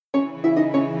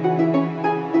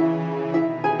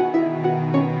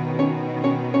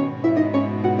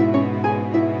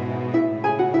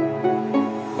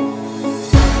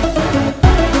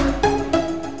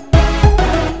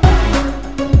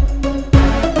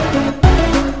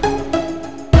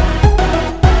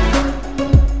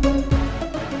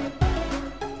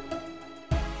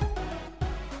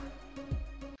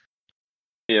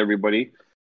everybody.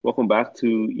 Welcome back to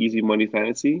Easy Money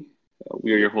Fantasy.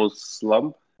 We are your hosts,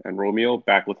 Slum and Romeo,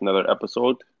 back with another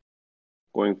episode,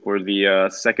 going for the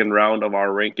second round of our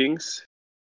rankings.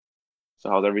 So,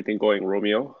 how's everything going,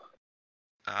 Romeo?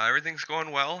 Everything's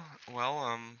going well.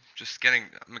 I'm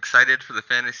excited for the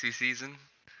fantasy season.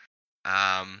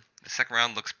 The second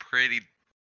round looks pretty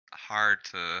hard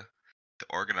to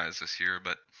organize this year,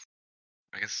 but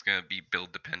I guess it's gonna be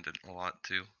build dependent a lot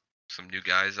too. Some new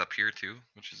guys up here too,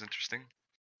 which is interesting.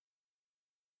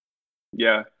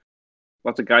 Yeah,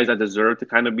 lots of guys that deserve to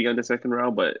kind of be on the second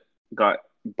round, but got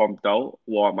bumped out.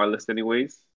 Well, on my list,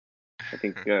 anyways. I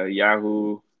think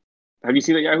Yahoo. Have you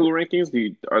seen the Yahoo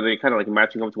rankings? Are they kind of like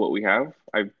matching up to what we have?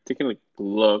 I've taken a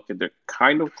look, and they're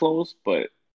kind of close, but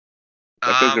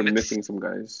I feel like they're It's missing some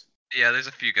guys. yeah, there's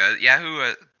a few guys.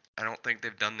 Yahoo, I don't think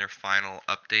they've done their final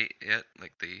update yet.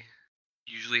 Like they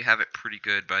usually have it pretty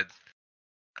good by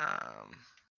um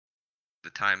the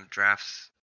time drafts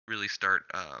really start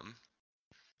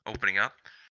opening up.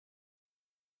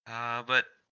 But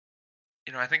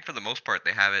I think for the most part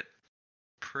they have it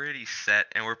pretty set,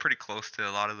 and we're pretty close to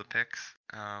a lot of the picks.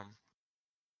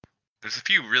 There's a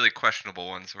few really questionable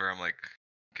ones where I'm like,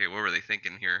 okay, what were they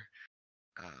thinking here?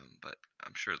 But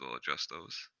I'm sure they'll adjust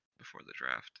those before the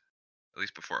draft, at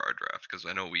least before our draft, because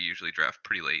I know we usually draft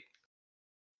pretty late.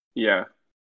 Yeah,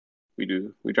 we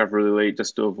do. We draft really late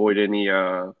just to avoid any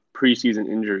preseason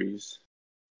injuries.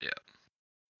 Yeah.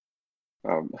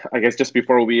 I guess just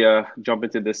before we jump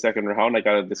into this second round, I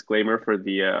got a disclaimer for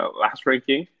the last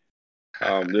ranking.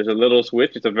 There's a little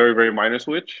switch. It's a very, very minor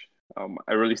switch.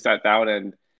 I really sat down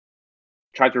and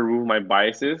tried to remove my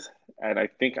biases, and I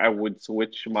think I would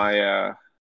switch my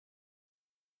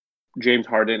James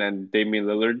Harden and Damian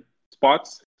Lillard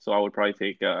spots. So I would probably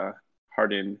take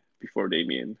Harden before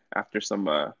Damian after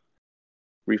some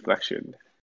reflection.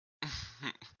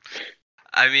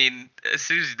 I mean, as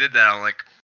soon as you did that, I'm like,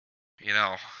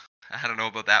 I don't know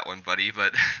about that one, buddy,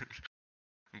 but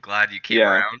I'm glad you came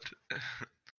Yeah, around.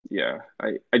 yeah.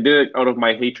 I did it out of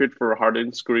my hatred for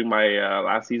Harden screwing my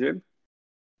last season,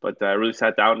 but I really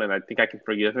sat down and I think I can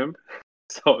forgive him.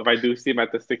 So if I do see him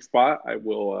at the sixth spot, I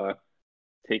will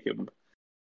take him.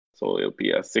 So it'll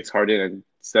be a six Harden and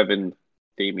seven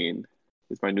Damian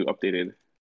is my new updated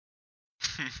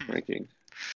ranking.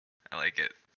 I like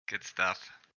it. Good stuff.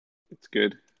 It's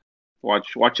good.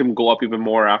 Watch him go up even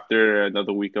more after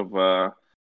another week of or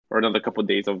another couple of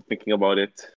days of thinking about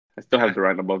it. I still have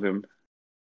Durant above him.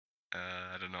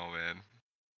 I don't know, man.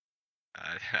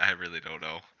 I really don't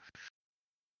know.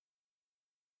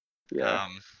 Yeah.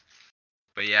 Um,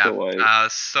 but yeah. So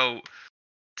So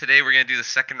today we're gonna do the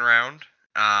second round.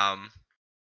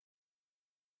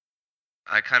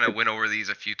 I kind of went over these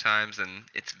a few times, and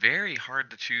it's very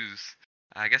hard to choose.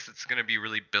 I guess it's gonna be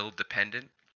really build dependent.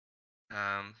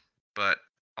 But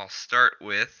I'll start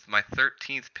with my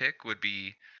 13th pick would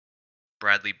be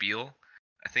Bradley Beal.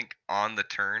 I think on the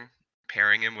turn,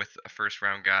 pairing him with a first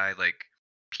round guy like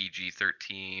PG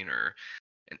 13 or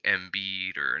an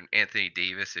Embiid or an Anthony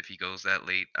Davis if he goes that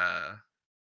late,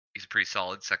 he's a pretty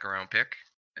solid second round pick.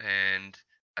 And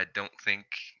I don't think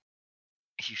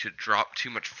he should drop too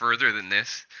much further than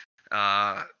this.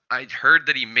 I heard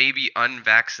that he may be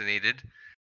unvaccinated.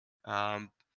 Um,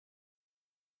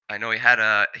 I know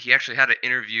he actually had an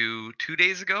interview 2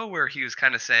 days ago where he was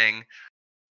kind of saying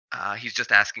he's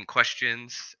just asking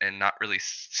questions and not really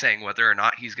saying whether or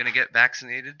not he's going to get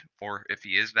vaccinated or if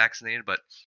he is vaccinated. But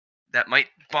that might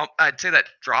bump. I'd say that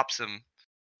drops him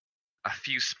a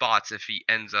few spots if he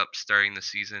ends up starting the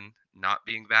season not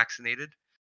being vaccinated.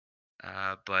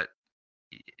 But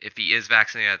if he is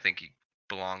vaccinated, I think he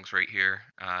belongs right here.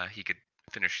 He could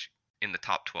finish in the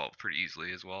top 12 pretty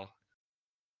easily as well.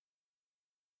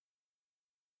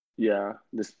 yeah,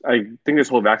 this I think this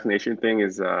whole vaccination thing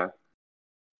is gonna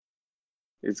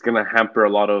hamper a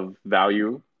lot of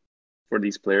value for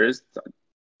these players. It's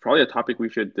probably a topic we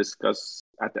should discuss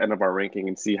at the end of our ranking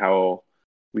and see how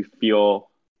we feel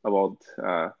about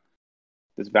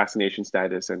this vaccination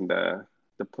status and the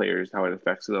players, how it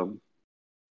affects them.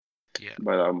 Yeah.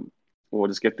 But we'll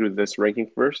just get through this ranking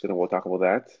first, and then we'll talk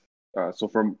about that. So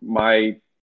for my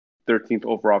 13th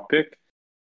overall pick,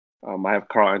 I have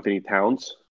Carl Anthony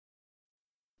Towns.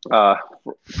 Uh,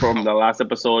 from the last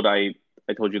episode, I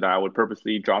told you that I would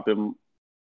purposely drop him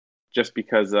just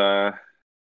because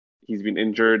he's been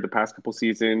injured the past couple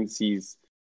seasons. He's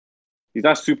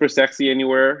not super sexy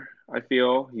anywhere. I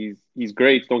feel he's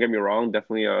great. Don't get me wrong,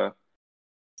 definitely a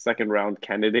second round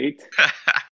candidate.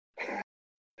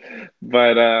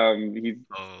 But he's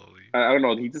Holy. I don't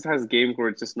know. He just has games where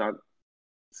it's just not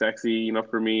sexy enough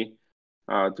for me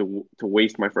to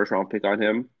waste my first round pick on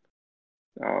him.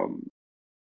 Um,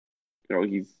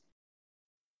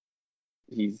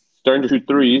 he's starting to shoot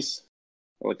threes,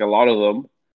 like a lot of them.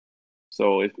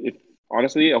 So if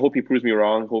honestly, I hope he proves me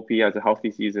wrong. Hope he has a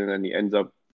healthy season and he ends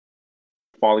up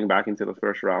falling back into the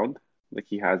first round like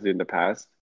he has in the past.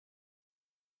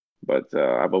 But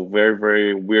I have a very,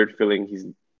 very weird feeling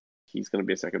he's going to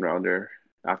be a second rounder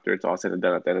after it's all said and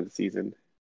done at the end of the season.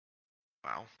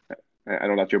 Wow. I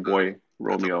know that's your Uh, boy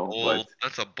Romeo, but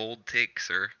that's a bold take,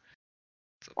 sir.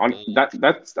 It's a on bold.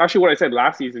 that's actually what I said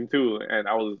last season too, and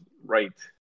I was right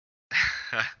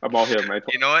about him.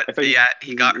 You know what? I thought Yeah, he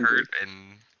he's got hurt injured, and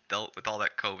dealt with all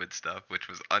that COVID stuff, which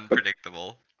was but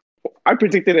unpredictable. I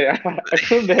predicted it. I put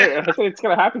him there. I said it's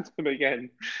gonna happen to him again.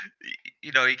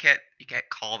 You know, you can't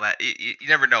call that. You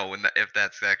never know if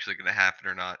that's actually going to happen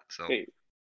or not. So Hey,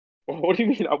 what do you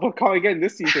mean? I'm gonna call again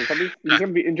this season. He's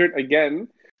gonna be injured again.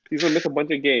 He's gonna miss a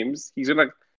bunch of games. He's gonna.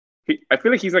 I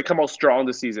feel like he's gonna come out strong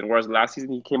this season, whereas last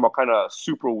season he came out kind of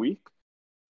super weak,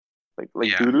 like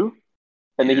yeah, doo doo,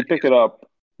 and then yeah, he picked it up,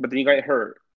 but then he got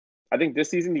hurt. I think this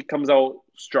season he comes out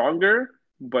stronger,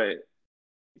 but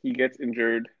he gets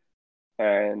injured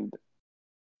and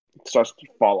starts to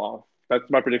fall off. That's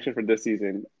my prediction for this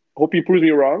season. Hope he proves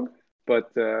me wrong, but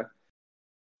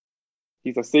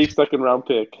he's a safe second round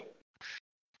pick.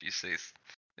 if you say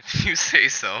if you say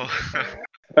so.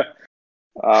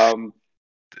 um,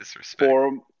 Disrespect.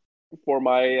 for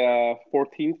my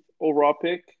 14th overall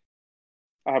pick,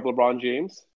 I have LeBron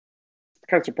James. It's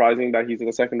kind of surprising that he's in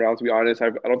the second round. To be honest, I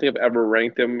don't think I've ever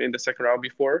ranked him in the second round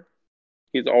before.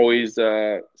 He's always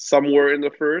somewhere in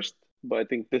the first, but I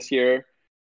think this year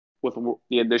with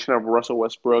the addition of Russell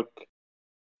Westbrook,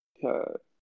 uh,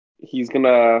 he's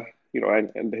gonna,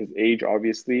 and his age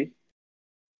obviously,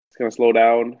 it's gonna slow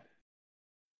down.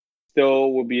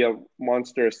 Still will be a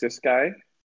monster assist guy.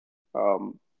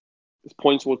 Um, his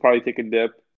points will probably take a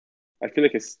dip. I feel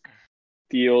like his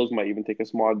steals might even take a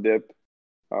small dip.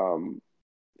 Um,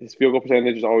 his field goal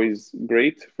percentage is always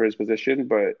great for his position,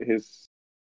 but his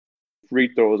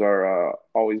free throws are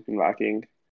always been lacking.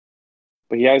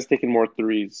 But he has taken more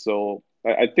threes, so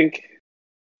I think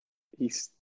he's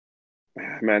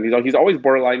man, he's always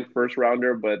borderline first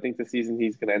rounder, but I think this season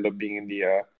he's gonna end up being in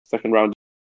the second round.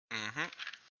 Mhm.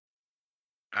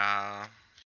 Uh,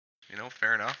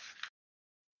 fair enough.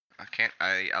 I can't.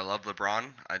 I love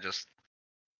LeBron. I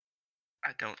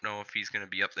don't know if he's gonna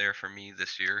be up there for me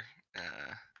this year.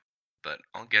 But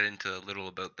I'll get into a little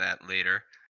about that later.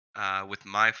 With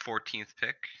my 14th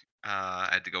pick, I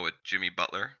had to go with Jimmy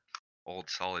Butler, old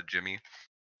solid Jimmy.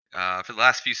 For the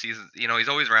last few seasons, he's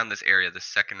always around this area, the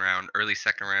second round, early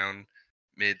second round,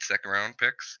 mid second round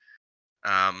picks.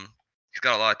 He's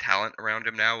got a lot of talent around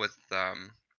him now with uh,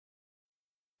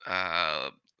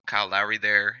 Kyle Lowry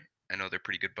there. I know they're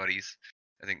pretty good buddies.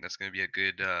 I think that's going to be a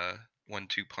good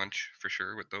 1-2 punch for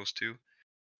sure with those two.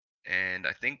 And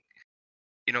I think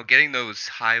getting those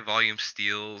high volume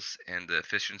steals and the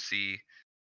efficiency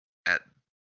at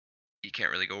you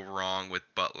can't really go wrong with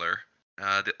Butler.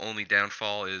 The only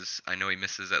downfall is I know he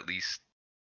misses at least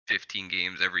 15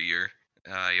 games every year.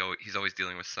 He's always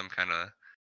dealing with some kind of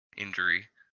injury.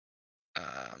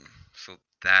 So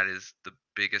that is the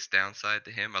biggest downside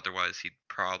to him. Otherwise, he'd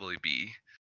probably be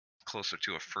closer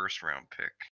to a first round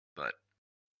pick. But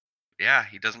yeah,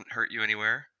 he doesn't hurt you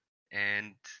anywhere.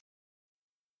 And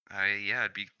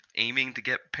I'd be aiming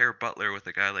to pair Butler with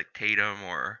a guy like Tatum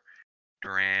or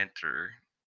Durant or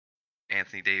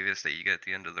Anthony Davis that you get at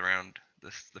the end of the round,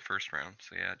 the first round.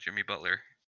 So yeah, Jimmy Butler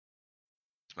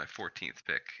is my 14th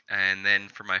pick, and then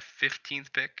for my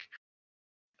 15th pick,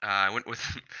 I went with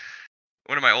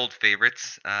one of my old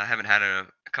favorites. I haven't had a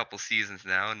couple seasons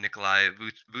now, Nikolai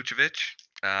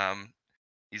Vucevic.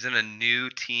 He's in a new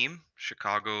team,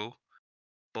 Chicago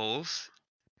Bulls.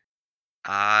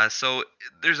 So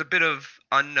there's a bit of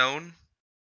unknown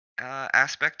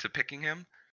aspect to picking him.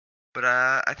 But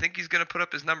I think he's going to put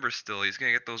up his numbers still. He's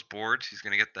going to get those boards. He's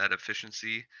going to get that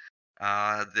efficiency.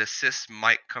 The assists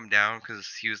might come down because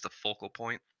he was the focal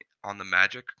point on the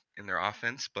Magic in their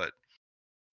offense. But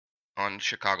on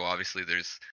Chicago, obviously,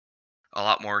 there's a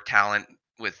lot more talent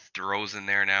with DeRozan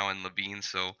there now and Levine.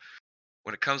 So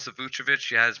when it comes to Vucevic,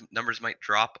 yeah, his numbers might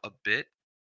drop a bit.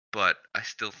 But I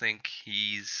still think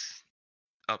he's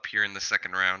up here in the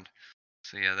second round.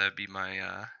 So yeah, that'd be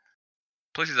my.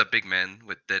 Plus, he's a big man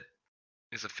with that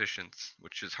is efficient,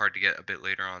 which is hard to get a bit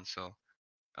later on. So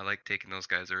I like taking those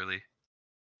guys early.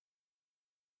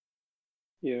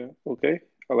 Yeah, okay.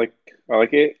 I like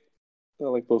it. I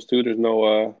like those two. There's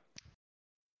no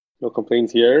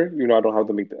complaints here. I don't have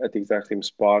them at the exact same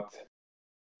spot.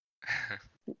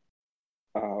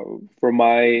 For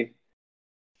my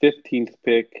 15th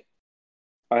pick,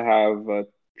 I have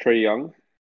Trae Young.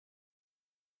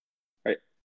 I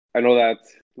I know that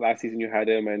last season you had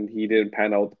him and he didn't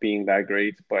pan out being that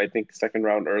great, but I think second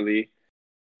round early,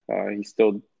 he's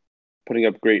still putting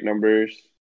up great numbers.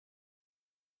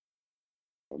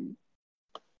 Um,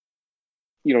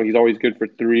 he's always good for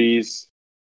threes,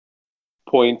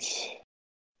 points,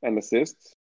 and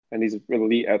assists, and he's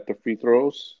elite at the free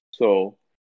throws. So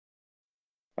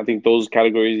I think those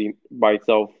categories by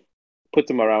itself puts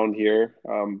him around here.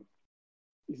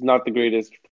 He's not the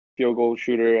greatest field goal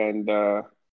shooter, and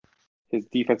his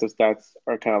defensive stats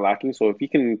are kind of lacking. So if he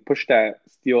can push that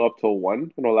steal up to a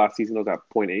one, I know last season it was at zero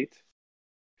point 0.8. If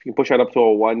he can push that up to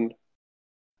a one,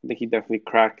 I think he definitely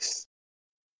cracks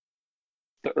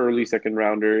the early second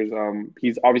rounders.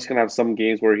 He's obviously gonna have some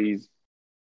games where he's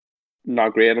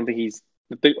not great. I don't think he's.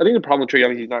 I think the problem with Trae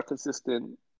Young is he's not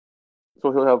consistent.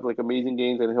 So he'll have like amazing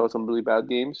games and he'll have some really bad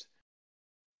games.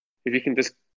 If he can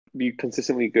just be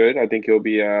consistently good, I think he'll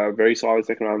be a very solid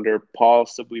second rounder,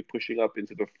 possibly pushing up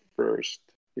into the first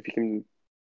if he can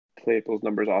play at those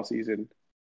numbers all season.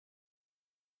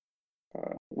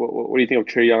 What do you think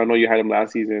of Trae Young? I know you had him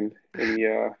last season. Any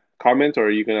comments, or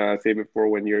are you gonna save it for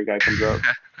when your guy comes up?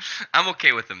 I'm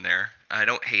okay with him there. I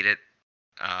don't hate it.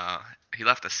 He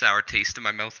left a sour taste in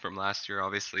my mouth from last year,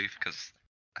 obviously, because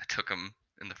I took him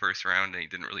in the first round and he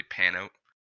didn't really pan out.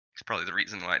 He's probably the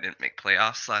reason why I didn't make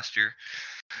playoffs last year.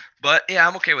 But yeah,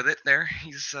 I'm okay with it there.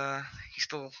 He's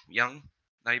still young,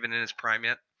 not even in his prime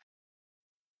yet.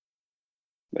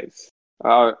 Nice.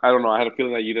 I don't know. I had a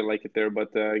feeling that you didn't like it there,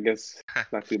 but I guess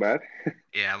not too bad.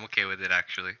 Yeah, I'm okay with it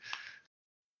actually.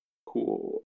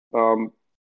 Cool.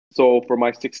 So for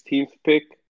my 16th pick,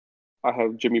 I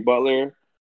have Jimmy Butler.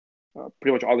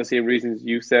 Pretty much all the same reasons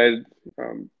you said.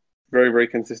 Um, very, very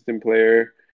consistent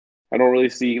player. I don't really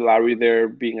see Lowry there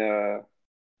being a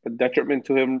detriment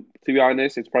to him, to be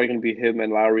honest. It's probably going to be him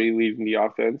and Lowry leading the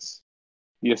offense.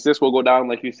 The assists will go down,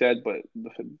 like you said, but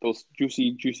those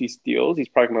juicy, juicy steals, he's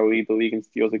probably going to lead the league in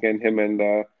steals again, him and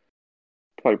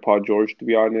probably Paul George, to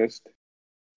be honest.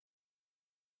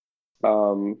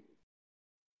 Um,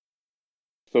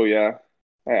 so yeah,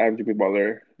 I have Jimmy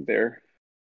Butler there.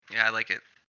 Yeah, I like it.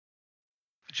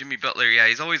 Jimmy Butler, yeah,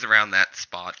 he's always around that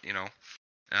spot, Yeah,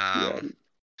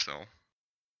 So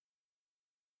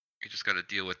you just got to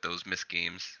deal with those missed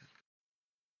games.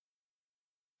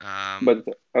 but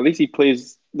at least he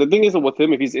plays. The thing is with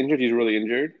him, if he's injured, he's really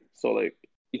injured. So like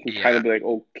you can kind Yeah, of be like,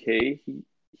 okay,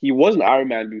 he was an Iron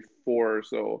Man before,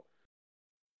 so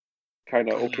kind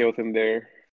of okay mhm. with him there.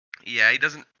 Yeah, he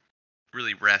doesn't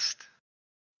really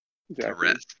Exactly.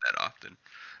 rest that often.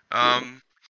 Yeah.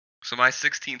 So my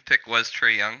 16th pick was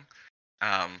Trae Young.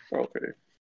 Um, Okay.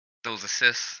 those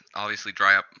assists obviously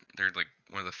dry up. They're like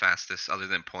one of the fastest, other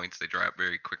than points. They dry up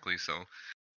very quickly. So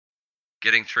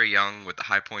getting Trae Young with the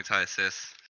high points, high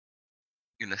assists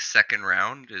in the second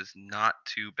round is not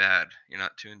too bad. You're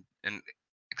not too, and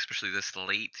especially this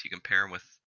late, you can pair him with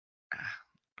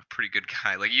a pretty good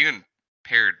guy. Like you can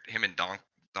pair him and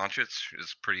Doncic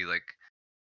is pretty like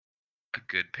a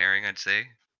good pairing, I'd say,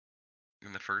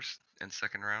 in the first and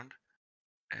second round.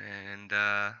 And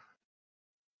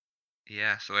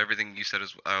yeah, so everything you said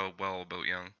is well about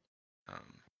Young.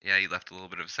 Yeah, he left a little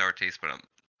bit of a sour taste, but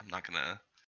I'm not gonna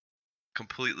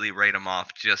completely write him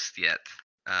off just yet.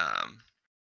 Um,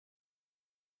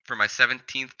 for my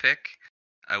 17th pick,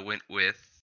 I went with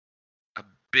a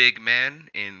big man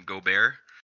in Gobert.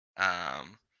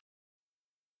 Um,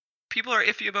 people are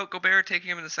iffy about Gobert taking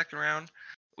him in the second round.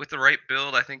 With the right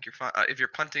build, I think you're fine. If you're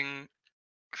punting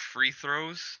free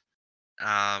throws,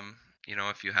 um,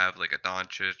 if you have like a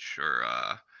Doncic or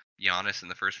Giannis in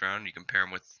the first round, you can pair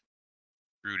him with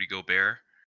Rudy Gobert,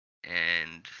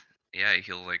 and yeah,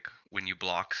 he'll like win you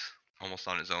blocks almost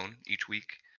on his own each week.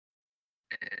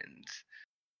 And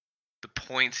the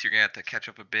points you're gonna have to catch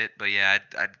up a bit, but yeah,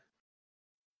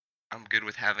 I'm good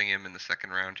with having him in the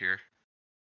second round here.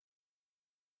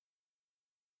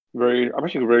 I'm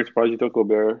actually very surprised you took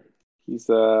Gobert. He's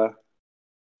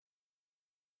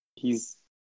he's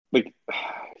like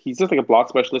he's just like a block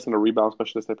specialist and a rebound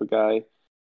specialist type of guy.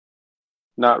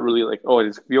 Not really like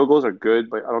his field goals are good,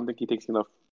 but I don't think he takes enough.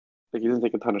 Like he doesn't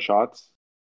take a ton of shots.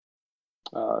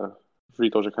 Uh, Free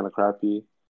throws are kind of crappy.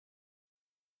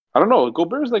 I don't know.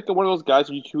 Gobert's like one of those guys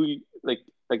who like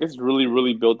I guess really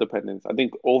really build dependence. I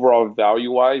think overall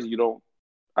value wise, you don't.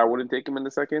 I wouldn't take him in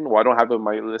the second. Well, I don't have him on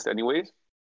my list anyways.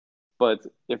 But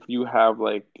if you have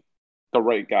like the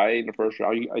right guy in the first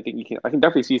round, I think you can. I can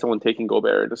definitely see someone taking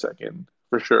Gobert in the second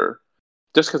for sure.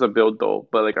 Just because of build though,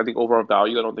 but like I think overall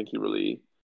value, I don't think he really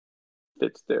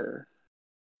fits there.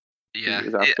 Yeah,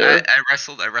 Is that I, fair?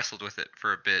 I wrestled with it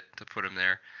for a bit to put him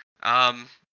there. Um,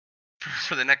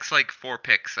 for the next like 4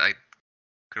 picks, I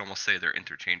could almost say they're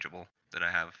interchangeable that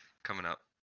I have coming up,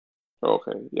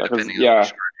 Okay, yeah, because depending on which yeah,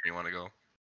 direction you want to go.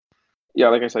 yeah,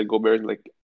 like I said, Gobert's like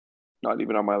not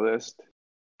even on my list.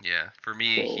 Yeah, for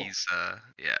me, So he's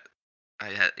yeah,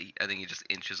 I think he just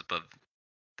inches above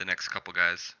the next couple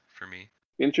guys for me.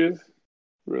 inches,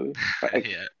 really? I,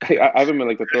 Yeah. I have him in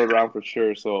like the third round for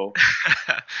sure. So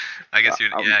I guess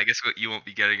I'm you won't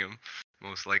be getting him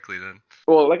most likely then.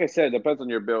 well, like I said, it depends on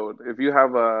your build. If you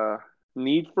have a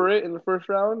need for it in the first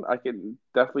round, I can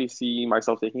definitely see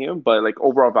myself taking him. But like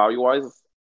overall value wise,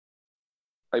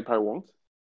 I probably won't.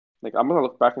 Like I'm gonna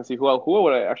look back and see who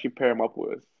would I actually pair him up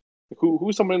with. Like,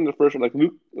 who's someone in the first round? Like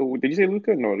Luke? Did you say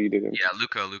Luca? No, you didn't. Yeah,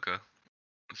 Luca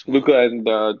as well. Luca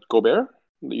and Gobert.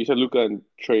 You said Luca and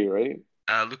Trey, right?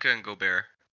 Luca and Gobert,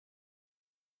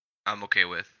 I'm okay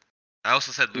with. I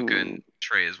also said Luca and Hmm.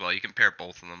 Trey as well. You can pair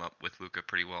both of them up with Luca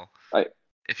pretty well. I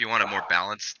If you want a more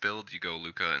balanced build, you go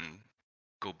Luca and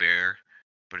Gobert.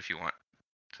 But if you want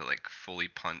to like fully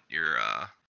punt your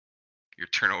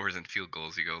turnovers and field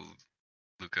goals, you go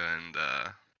Luca and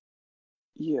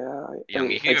yeah, Young.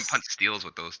 You can even punt steals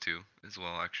with those two as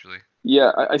well, actually.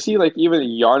 yeah, I see. Like even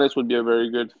Giannis would be a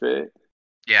very good fit.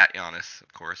 Yeah, Giannis,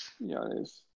 of course.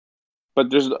 Giannis. But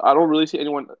I don't really see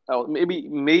anyone else.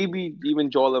 Maybe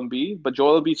even Joel Embiid, but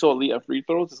Joel Embiid so elite at free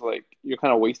throws. It's like you're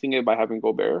kind of wasting it by having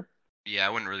Gobert. Yeah, I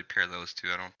wouldn't really pair those two,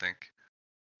 I don't think.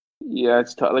 Yeah,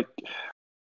 it's tough. Like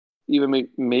even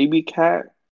maybe Cat,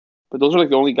 but those are like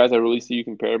the only guys I really see you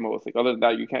can pair him with. Like other than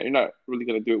that, you can't. You're not really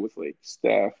gonna do it with like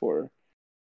Steph or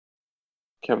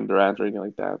Kevin Durant or anything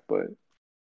like that. But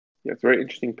yeah, it's a very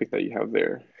interesting pick that you have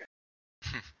there.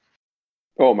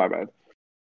 Oh my bad.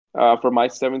 For my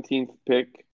 17th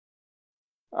pick,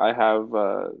 I have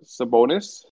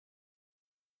Sabonis.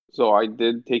 So I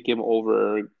did take him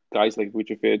over guys like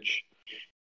Vucevic,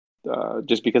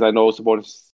 just because I know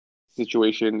Sabonis'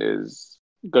 situation is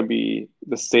going to be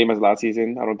the same as last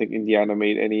season. I don't think Indiana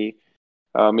made any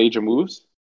major moves.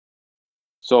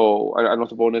 So I know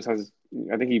Sabonis has,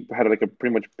 I think he had like a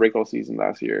pretty much breakout season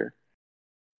last year,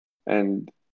 and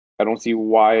I don't see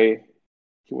why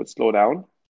he would slow down.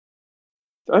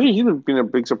 Actually, he's been a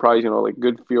big surprise. Like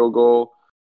good field goal,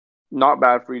 not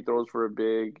bad free throws for a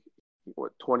big,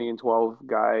 20 and 12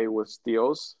 guy with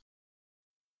steals.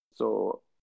 So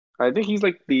I think he's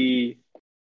like probably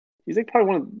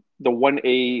one of the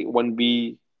 1A,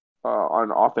 1B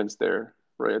on offense there,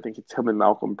 right? I think it's him and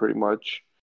Malcolm pretty much.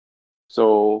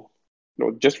 So,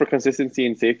 just for consistency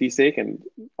and safety's sake, and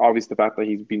obviously the fact that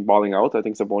he's been balling out, I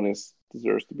think Sabonis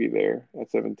deserves to be there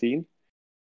at 17.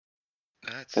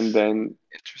 And That's then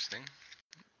interesting.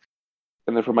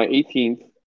 for my 18th,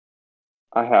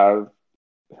 I have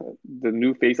the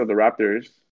new face of the Raptors,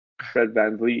 Fred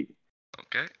VanVleet.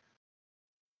 Okay.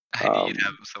 I knew you'd have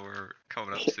Um, them, so we're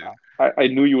coming up soon. I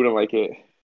knew you wouldn't like it.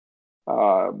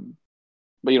 Um,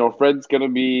 but Fred's gonna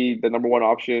be the number one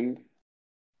option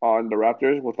on the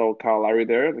Raptors without Kyle Lowry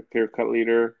there, the clear cut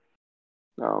leader.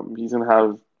 He's gonna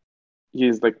have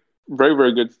he's like very,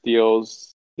 very good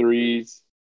steals, threes.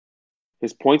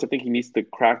 His points, I think he needs to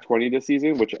crack 20 this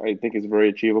season, which I think is very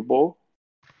achievable.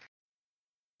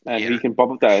 And if Yeah, he can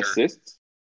bump up for that sure. assist,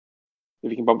 if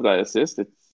he can bump up that assist,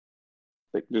 it's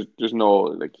like there's no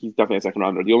like he's definitely a second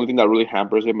rounder. The only thing that really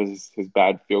hampers him is his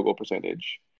bad field goal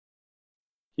percentage.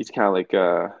 He's kind of like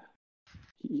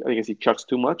I guess he chucks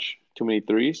too many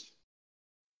threes,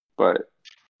 but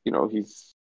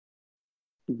he's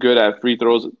good at free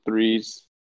throws, threes.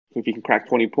 If he can crack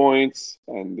 20 points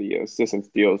and the assist and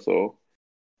steal, so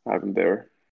I have him there.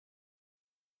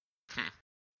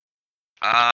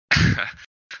 Hmm.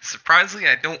 Surprisingly,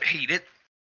 I don't hate it.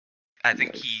 I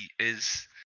think Nice. he is.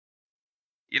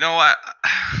 I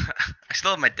I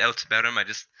still have my doubts about him.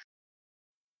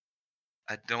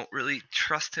 I don't really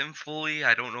trust him fully.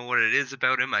 I don't know what it is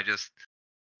about him. I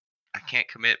can't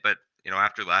commit. But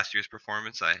after last year's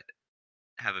performance, I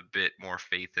have a bit more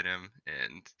faith in him,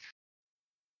 and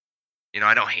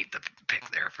I don't hate the pick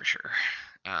there for sure.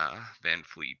 Van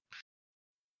Fleet.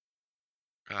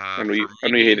 For I know you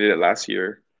me, hated it last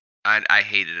year. I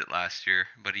hated it last year,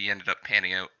 but he ended up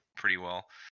panning out pretty well.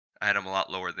 I had him a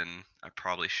lot lower than I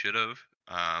probably should have.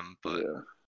 But Yeah.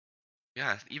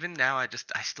 yeah, even now, I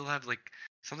still have like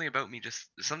something about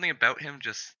him.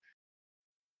 Just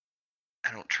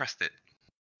I don't trust it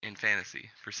in fantasy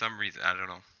for some reason. I don't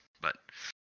know, but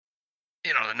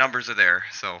the numbers are there,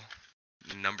 so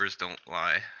the numbers don't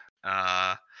lie.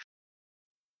 Uh,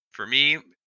 for me,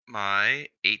 my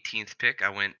 18th pick, I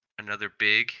went another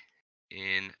big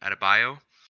in Adebayo.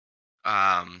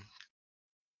 Um,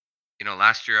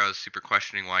 last year I was super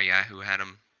questioning why Yahoo had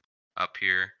him up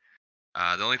here.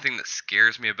 The only thing that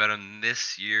scares me about him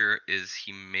this year is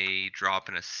he may drop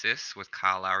an assist with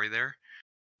Kyle Lowry there.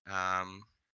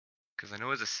 Because I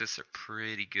know his assists are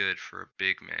pretty good for a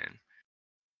big man.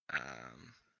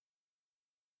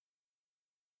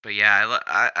 But yeah,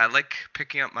 I like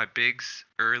picking up my bigs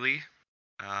early,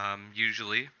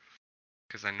 usually,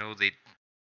 because I know they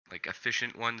like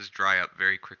efficient ones dry up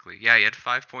very quickly. Yeah, he had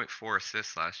 5.4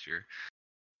 assists last year.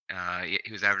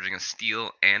 He was averaging a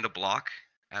steal and a block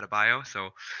at Adebayo,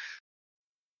 so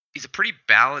he's a pretty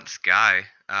balanced guy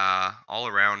all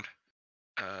around.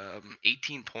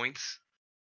 18 points.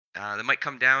 That might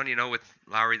come down, with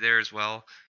Lowry there as well,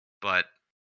 but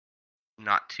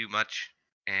not too much.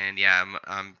 And yeah,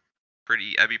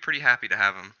 I'd be pretty happy to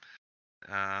have him.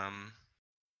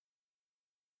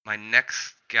 My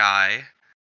next guy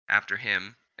after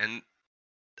him, and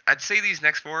I'd say these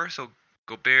next four, so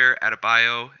Gobert,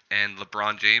 Adebayo, and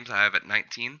LeBron James, I have at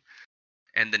 19,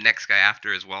 and the next guy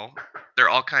after as well. They're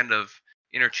all kind of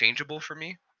interchangeable for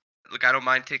me. Like, I don't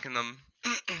mind taking them,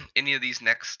 any of these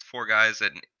next four guys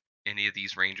at any of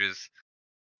these ranges.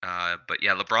 But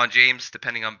yeah, LeBron James,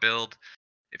 depending on build,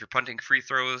 if you're punting free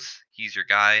throws, he's your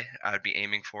guy. I'd be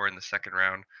aiming for in the second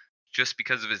round. Just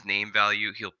because of his name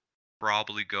value, he'll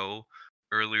probably go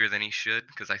earlier than he should,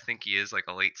 because I think he is like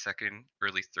a late second,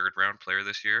 early third round player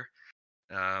this year.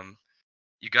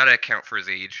 You got to account for his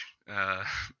age.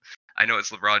 I know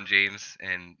it's LeBron James,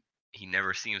 and he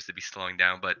never seems to be slowing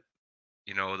down, but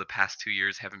the past 2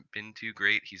 years haven't been too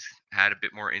great. He's had a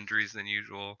bit more injuries than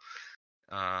usual.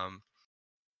 And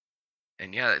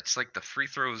yeah, it's like the free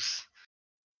throws,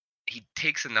 he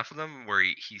takes enough of them where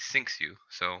he sinks you.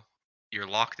 So you're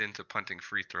locked into punting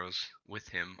free throws with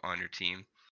him on your team.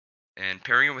 And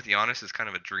pairing him with Giannis is kind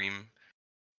of a dream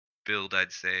build,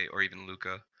 I'd say, or even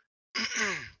Luka.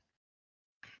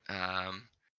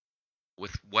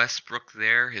 With Westbrook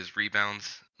there, his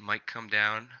rebounds might come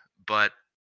down, but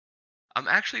I'm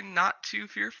actually not too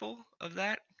fearful of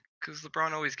that, because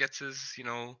LeBron always gets his,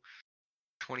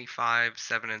 25,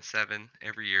 7 and 7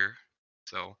 every year.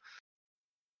 So,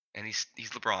 and he's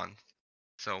LeBron.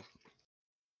 So,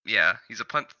 yeah, he's a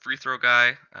punt free throw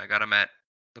guy. I got him at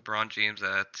LeBron James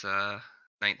at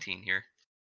 19 here.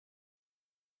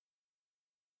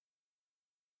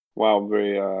 Wow,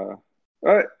 very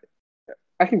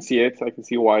I can see it. I can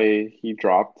see why he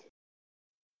dropped.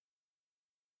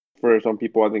 For some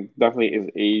people, I think definitely his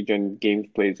age and games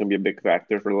played is gonna be a big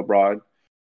factor for LeBron.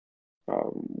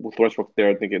 With Westbrook there,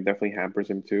 I think it definitely hampers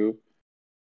him too.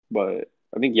 But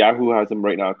I think Yahoo has him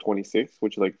right now at 26,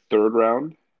 which is like third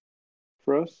round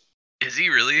for us. Is he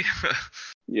really?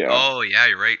 Yeah. Oh, yeah,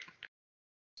 you're right.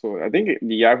 So I think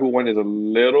the Yahoo one is a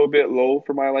little bit low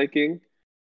for my liking.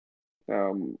 I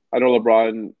know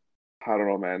LeBron, I don't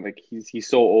know, man. Like he's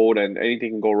so old and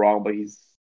anything can go wrong, but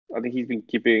I think he's been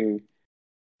keeping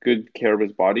good care of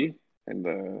his body,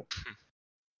 and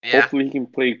Yeah. hopefully he can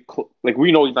play. Like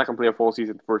we know he's not gonna play a full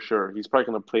season for sure. He's probably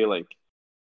gonna play like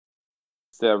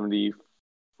 74%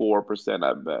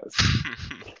 at best.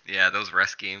 Yeah, those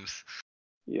rest games.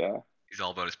 Yeah, He's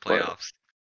all about his but playoffs.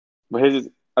 but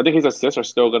I think his assists are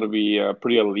still gonna be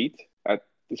pretty elite at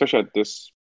especially at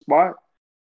this spot.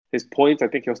 His points, I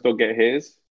think he'll still get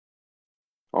his.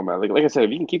 Oh man, like I said, if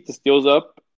he can keep the steals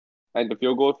up and the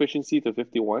field goal efficiency to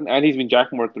 51, and he's been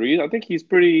jacking more threes, I think he's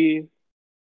pretty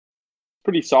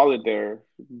solid there.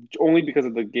 Only because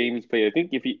of the games played. I think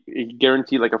if he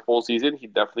guaranteed like a full season,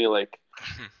 he'd definitely like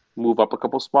move up a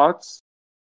couple spots.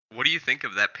 What do you think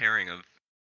of that pairing of?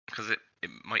 Because it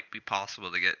might be possible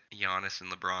to get Giannis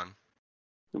and LeBron.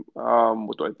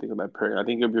 What do I think of that pairing? I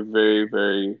think it'd be very,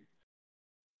 very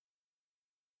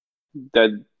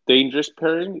that dangerous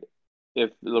pairing if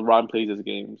LeBron plays his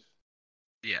games.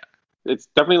 Yeah. It's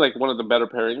definitely like one of the better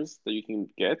pairings that you can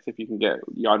get if you can get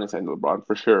Giannis and LeBron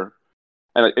for sure.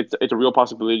 And it's a real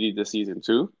possibility this season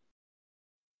too.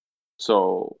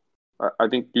 So I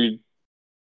think you'd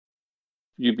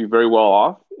be very well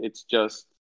off. It's just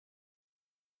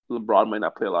LeBron might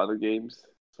not play a lot of games,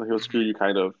 so he'll screw Hmm. you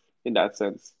kind of in that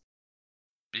sense.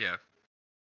 Yeah.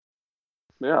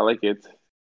 Yeah, I like it.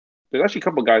 There's actually a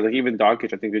couple guys like even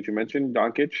Doncic. I think that you mentioned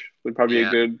Doncic would probably be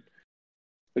Yeah.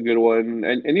 a good one,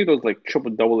 and any of those like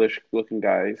triple double-ish looking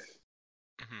guys.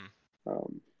 Hmm.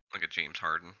 Um, Like a James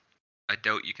Harden. I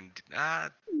doubt you can.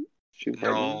 James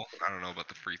Harden. No, I don't know about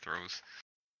the free throws.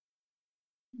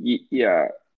 Yeah,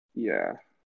 yeah,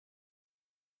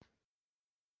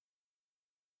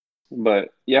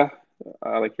 but yeah,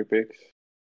 I like your picks.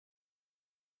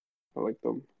 I like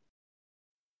them.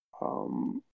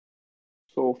 Um,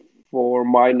 so for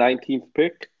my 19th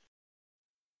pick,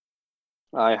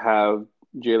 I have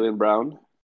Jaylen Brown.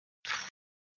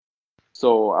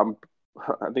 So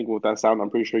I think with that sound, I'm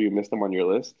pretty sure you missed him on your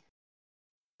list.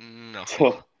 No.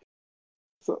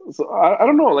 So I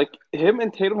don't know. Like him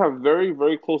and Tatum have very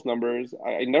very close numbers.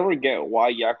 I never get why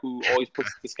Yahoo always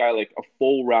puts this guy like a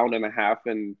full round and a half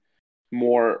and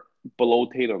more below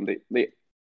Tatum. They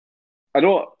I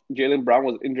know Jaylen Brown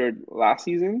was injured last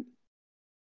season,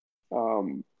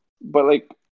 um, but like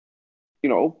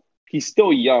he's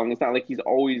still young. It's not like he's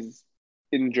always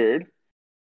injured,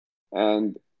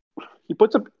 and he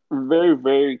puts up very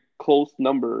very close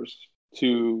numbers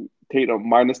to Tatum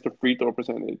minus the free throw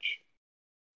percentage.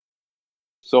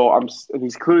 So and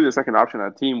he's clearly the second option on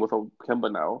that team with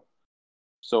Kemba now.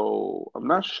 So I'm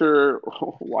not sure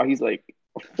why he's like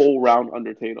a full round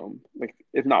under Tatum, like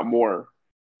if not more.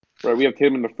 Right, we have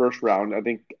Tatum in the first round. I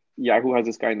think Yahoo has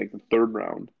this guy in like the third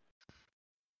round.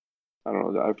 I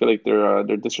don't know. I feel like they're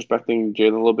disrespecting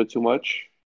Jalen a little bit too much,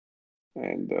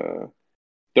 and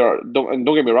don't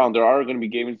get me wrong. There are going to be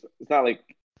games. It's not like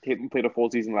Tatum played a full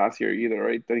season last year either,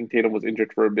 right? I think Tatum was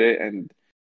injured for a bit, and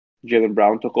Jalen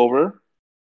Brown took over.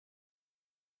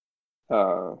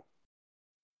 Uh,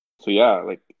 so yeah,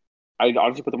 like I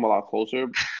honestly put them a lot closer.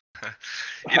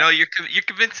 You're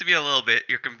convincing me a little bit.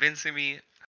 You're convincing me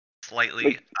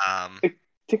slightly.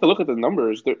 Take a look at the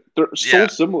numbers. They're so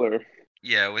similar.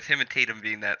 Yeah, with him and Tatum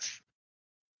being that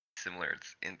similar,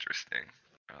 it's interesting.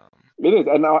 It is,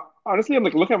 and honestly, I'm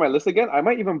like looking at my list again. I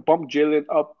might even bump Jalen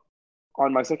up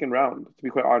on my second round. To be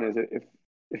quite honest,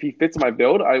 if he fits my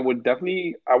build, I wouldn't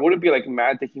be like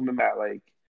mad taking him at like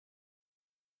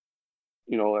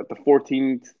at the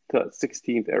 14th to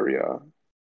 16th area,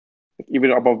 like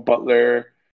even above Butler.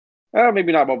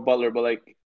 Maybe not above Butler, but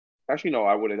like actually no,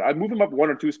 I wouldn't. I'd move him up one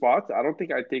or two spots. I don't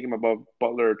think I'd take him above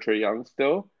Butler or Trae Young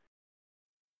still.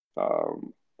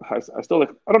 I still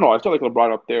like I don't know. I still like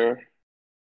LeBron up there,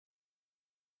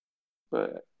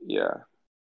 but yeah.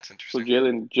 That's So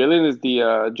interesting.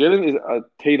 Jalen is a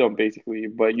Tatum basically,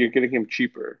 but you're getting him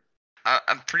cheaper.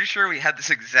 I'm pretty sure we had this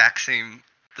exact same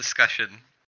discussion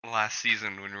last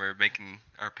season when we were making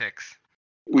our picks.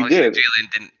 We Obviously, did,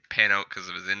 Jalen didn't pan out because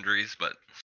of his injuries, but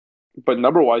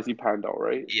number wise, he panned out,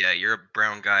 right? yeah, you're a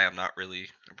Brown guy. I'm not really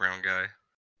a Brown guy.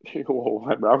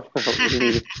 Whoa, bro. What do you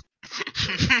mean?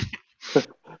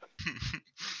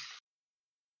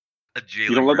 A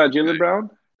You don't Jalen love Brown that Jalen guy. Brown?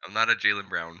 I'm not a Jalen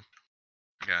Brown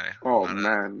guy. Oh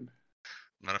man,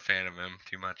 I'm not a fan of him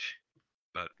too much.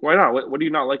 But why not? What do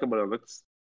you not like about him?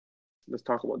 Let's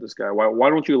talk about this guy. Why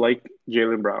don't you like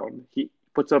Jalen Brown? He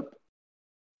puts up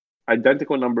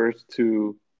identical numbers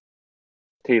to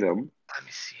Tatum. let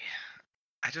me see.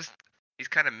 He's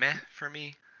kind of meh for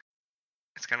me.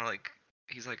 It's kind of like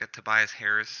he's like a Tobias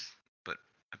Harris, but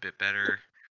a bit better.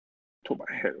 To my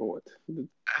head, what?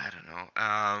 I don't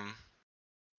know.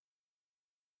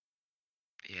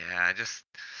 Yeah,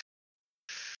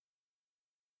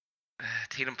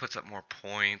 Tatum puts up more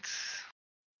points.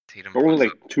 Tatum Only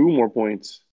puts like up two more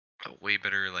points. a way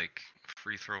better like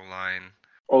free throw line.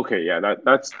 Okay, yeah,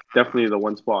 that's definitely the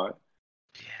one spot.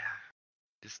 Yeah,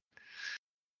 just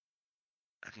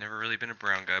I've never really been a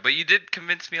Brown guy, but you did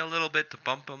convince me a little bit to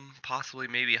bump him, possibly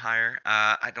maybe higher.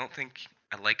 I don't think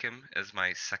I like him as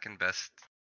my second best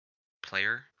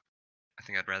player. I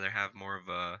think I'd rather have more of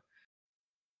a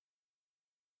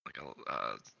like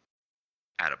a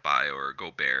Adebayo or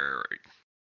Gobert,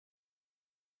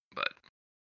 but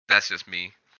that's just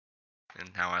me and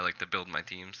how I like to build my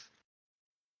teams.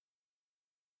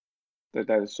 That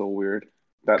is so weird.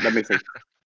 That makes like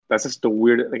that's just the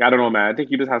weird. Like I don't know, man. I think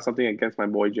you just have something against my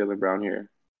boy Jalen Brown here.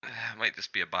 It might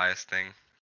just be a bias thing.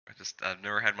 I've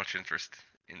never had much interest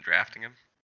in drafting him,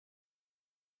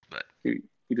 but You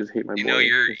just hate my you know boy.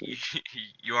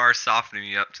 you are softening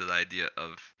me up to the idea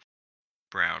of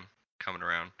Brown coming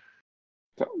around.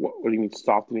 What do you mean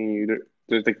softening you?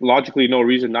 There's like logically no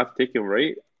reason not to take him,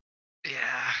 right?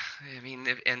 Yeah, I mean,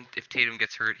 if Tatum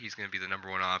gets hurt, he's gonna be the number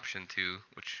one option too,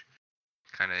 which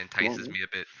kind of entices me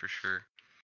a bit for sure.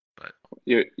 But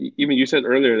even you said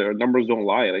earlier that our numbers don't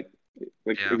lie. Like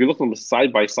yeah, if you look at them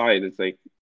side by side, it's like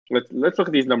let's look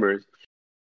at these numbers.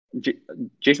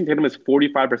 Jason Tatum is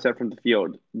 45% from the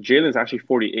field. Jalen's actually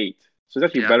 48, so it's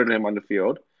actually better than him on the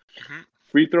field. Mm-hmm.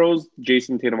 Free throws,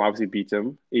 Jason Tatum obviously beats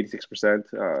him, 86%.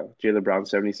 Jalen Brown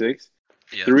 76.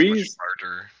 Yeah, Threes, much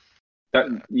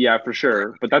harder. yeah, for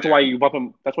sure. But that's why you bump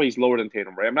him. That's why he's lower than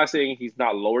Tatum, right? I'm not saying he's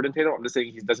not lower than Tatum. I'm just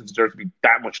saying he doesn't deserve to be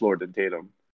that much lower than Tatum,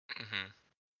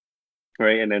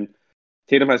 right? And then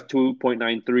Tatum has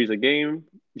 2.9 threes a game.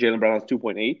 Jalen Brown has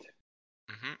 2.8.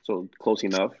 So close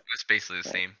enough. It's basically the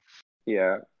same.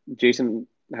 Yeah. Jason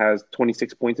has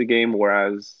 26 points a game,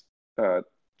 whereas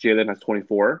Jalen has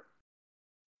 24.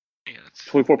 Yeah,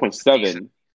 24.7.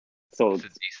 So It's a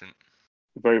it's decent,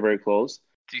 very, very close.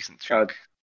 decent Uh, chunk.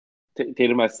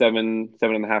 Tatum has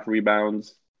 7.5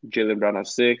 rebounds. Jaylen Brown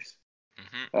has 6.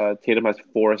 Hmm. Tatum has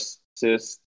 4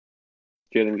 assists.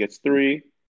 Jaylen gets 3.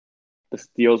 The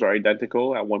steals are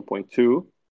identical at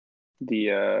 1.2.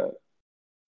 The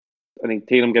I think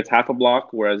Tatum gets half a block,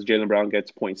 whereas Jaylen Brown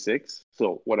gets zero point 0.6.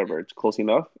 So whatever, it's close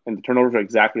enough. And the turnovers are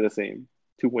exactly the same,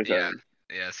 Yeah, 2.7.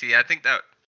 yeah. See, I think that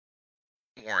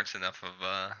warrants enough of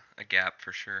a gap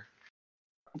for sure.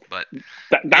 But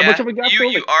That much yeah, of a gap you though,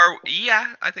 you like are.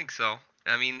 Yeah, I think so.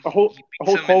 I mean, a whole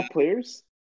 12 players.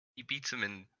 he beats him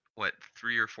in what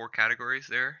 3 or 4 categories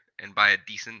there, and by a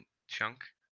decent chunk,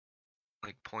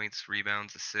 like points,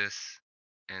 rebounds, assists,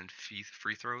 and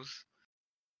free throws,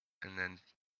 and then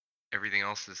everything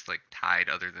else is like tied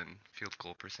other than field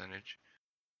goal percentage.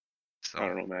 I So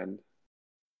don't know, man.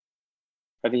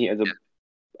 I think he ends up. yeah.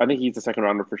 I think he's a second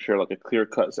rounder for sure, like a clear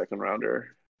cut second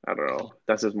rounder. I don't Mhm. know.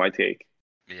 That's just my take.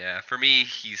 Yeah, for me,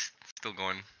 he's still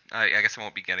going. I guess I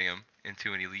won't be getting him in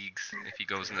too many leagues if he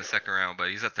goes in the second round, but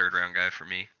he's a third round guy for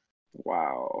me.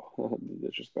 Wow,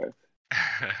 disrespect.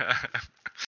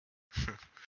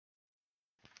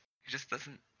 He just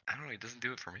doesn't. I don't know. He doesn't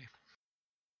do it for me.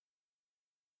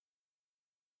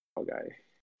 Okay,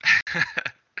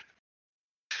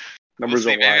 We'll numbers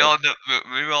see. don't lie.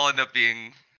 Maybe I'll end up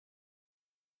being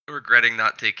regretting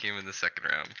not taking him in the second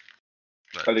round,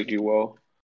 but I think you will.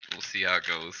 we'll see how it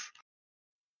goes.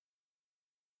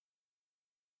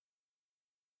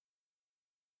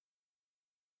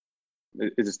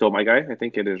 Is it still my guy? I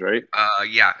think it is, right?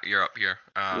 Yeah, you're up here.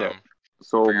 Yeah.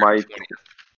 So For your my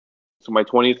 20th. so my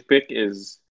 20th pick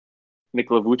is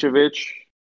Nikola Vucevic.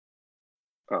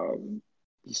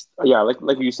 Yeah,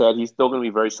 like you said, he's still going to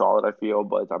be very solid. I feel,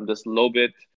 but I'm just a little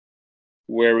bit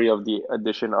wary of the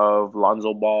addition of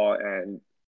Lonzo Ball and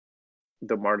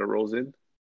DeMar DeRozan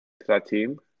to that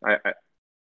team. I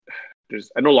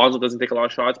know Lonzo doesn't take a lot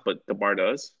of shots, but DeMar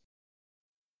does,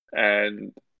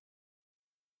 and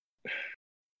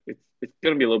it's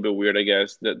going to be a little bit weird, I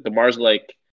guess. DeMar's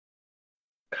like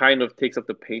kind of takes up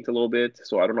the paint a little bit,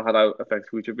 so I don't know how that affects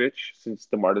Vucevic since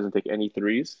DeMar doesn't take any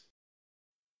threes.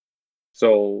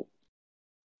 So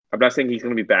I'm not saying he's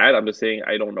going to be bad. I'm just saying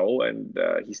I don't know, and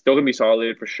he's still going to be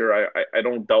solid for sure. I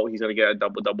don't doubt he's going to get a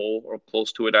double double or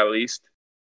close to it at least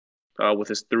with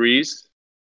his threes.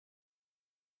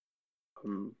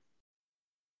 Um,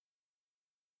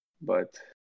 but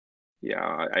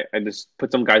yeah, I just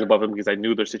put some guys above him because I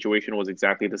knew their situation was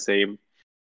exactly the same,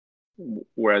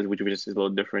 whereas Vucevic is a little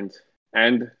different,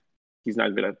 and he's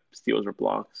not good at steals or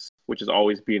blocks, which has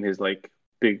always been his like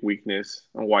big weakness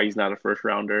and why he's not a first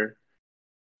rounder.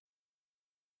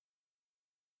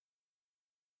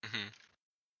 Hmm.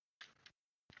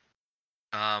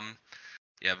 Um,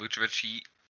 yeah, Vucevic.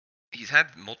 He's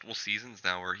had multiple seasons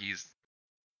now where he's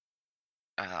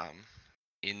um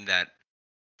in that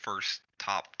first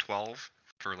top 12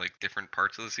 for like different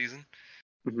parts of the season.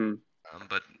 Hmm.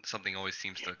 But something always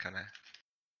seems to kind of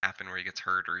happen where he gets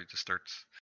hurt or he just starts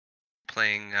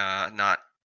playing not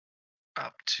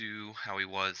up to how he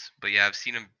was. But yeah, I've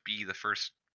seen him be the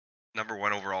first number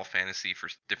one overall fantasy for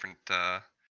different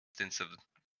stints of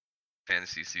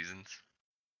fantasy seasons,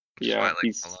 which is why I Yeah, like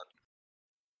him a lot.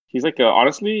 he's like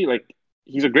honestly like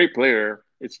he's a great player.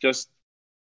 It's just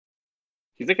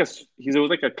he's always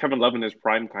like a Kevin Love in his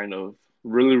prime kind of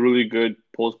really good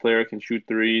post player, can shoot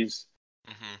threes.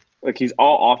 Hmm. Like he's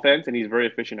all offense and he's very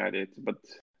efficient at it, but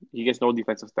he gets no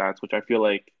defensive stats, which I feel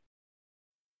like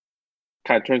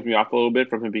kind of turns me off a little bit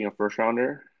from him being a first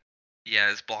rounder. Yeah,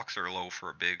 his blocks are low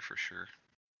for a big for sure,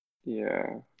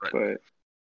 Yeah, but but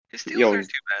his steals yo, aren't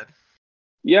too bad.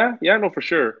 yeah, no, for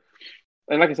sure.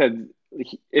 And like I said,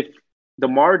 if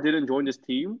Demar didn't join this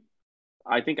team,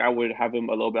 I think I would have him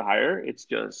a little bit higher. It's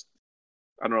just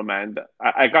I don't know, man.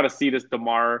 I got to see this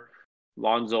Demar,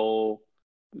 Lonzo,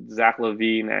 Zach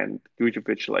Levine, and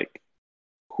Vucevic. Like,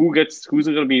 who's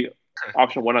going to be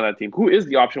option one on that team? Who is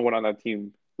the option one on that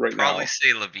team right Probably now?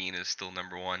 say Levine is still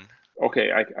number one.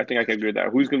 Okay, I think I can agree with that.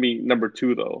 Who's going to be number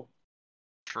two though?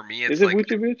 For me, Is it's it like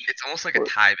Vucevic? it's almost like a Or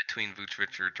tie between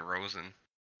Vucevic or DeRozan.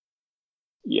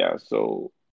 yeah,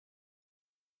 so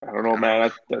I don't Like, know, I don't know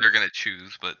man. who they're gonna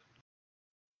choose, but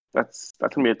That's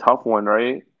gonna be a tough one,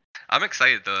 right? I'm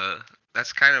excited.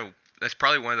 That's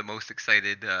probably one of the most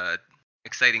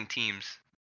exciting teams.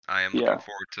 I am looking Yeah,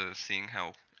 forward to seeing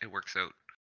how it works out.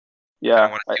 Kind of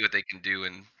yeah. want to see what they can do,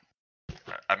 and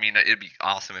I mean, it'd be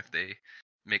awesome if they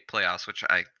make playoffs, which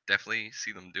I definitely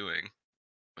see them doing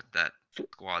with that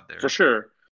squad For there. sure.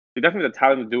 They definitely have the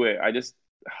talent to do it.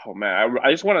 Oh man,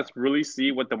 I just want to really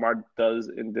see what DeMar does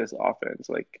in this offense.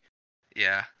 Like,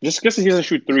 Yeah. Just because he doesn't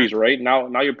shoot threes, right? Now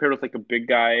you're paired with like a big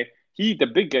guy. The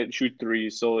big guy shoot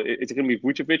threes, so it's gonna be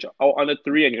Vucevic out on the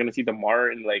three, and you're gonna see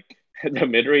DeMar in like the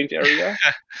mid range area.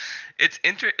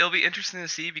 It'll be interesting to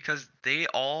see because they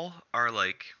all are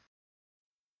like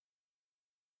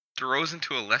DeRozan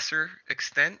to a lesser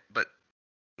extent, but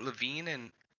Levine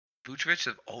and Vucevic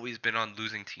have always been on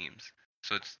losing teams.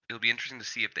 So it'll be interesting to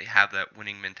see if they have that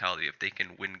winning mentality, if they can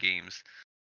win games.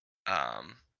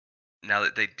 Um, Now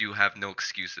that they do have no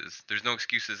excuses. There's no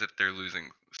excuses if they're losing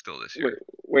still this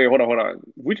Wait, year. hold on.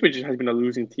 Vucevic has been a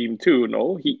losing team too.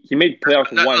 No, he made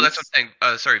playoffs No, no, that's what once. I'm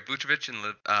saying. Sorry, Vucevic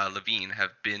and Levine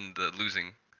have been the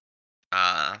losing.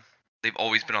 Uh, they've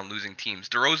always been on losing teams.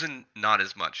 DeRozan not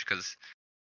as much because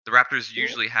the Raptors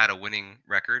usually had a winning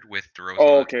record with DeRozan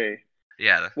Oh, on. okay.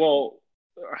 Yeah, Well,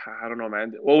 I don't know,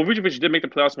 man. Well, Vucevic did make the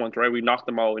playoffs once, right? We knocked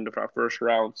them out in the first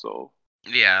round, so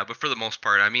yeah, but for the most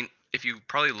part, I mean, if you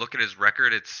probably look at his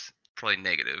record, it's probably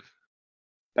negative,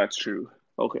 that's true.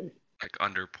 Okay, like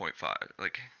under point 0.5.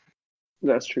 Like,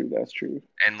 that's true. That's true.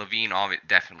 and Levine,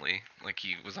 definitely, like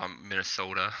he was on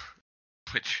Minnesota,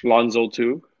 which Lonzo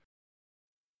too.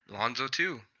 Lonzo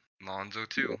too. Lonzo Yeah.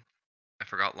 too. I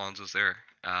forgot Lonzo's there.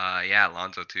 Yeah,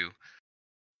 Lonzo too.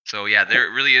 So yeah,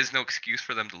 there really is no excuse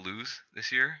for them to lose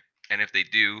this year. And if they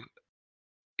do,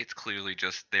 it's clearly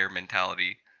just their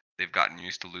mentality. They've gotten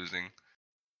used to losing.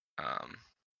 Um,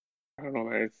 I don't know,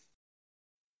 man.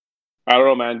 I don't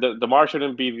know, man. DeMar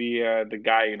shouldn't be the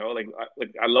guy, you know. Like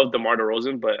I love DeMar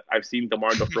DeRozan, but I've seen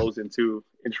DeMar DeFrozen too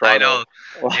in I know.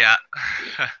 Toronto. Yeah.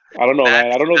 I don't know,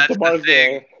 man. I don't know if That's the DeMar's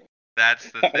thing.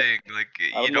 That's the I thing. Like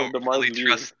you don't know don't if DeMar's fully leaving.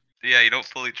 trust. Yeah, you don't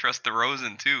fully trust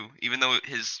DeRozan too. Even though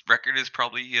his record is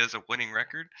probably he has a winning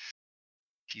record,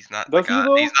 he's not the Does he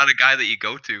guy. He's though? not a guy that you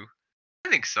go to. I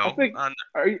think I so. think.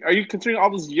 Are you considering all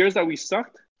those years that we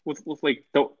sucked with like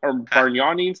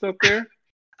Bargnani and stuff there?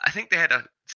 I think they had a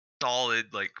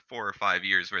solid like 4 or 5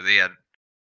 years where they had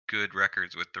good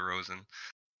records with DeRozan.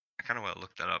 I kind of want to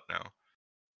look that up now.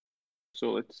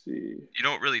 So let's see. You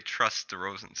don't really trust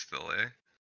DeRozan still, eh?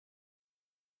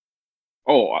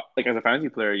 Oh, like as a fantasy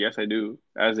player, yes, I do.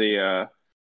 As a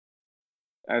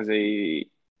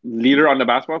leader on the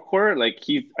basketball court, like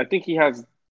I think he has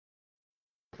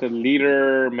the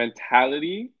leader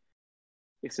mentality.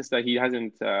 It's just that he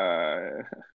hasn't.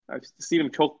 I've seen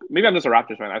him choke. Maybe I'm just a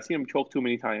Raptors fan. I've seen him choke too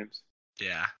many times.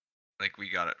 Yeah, like we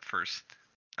got it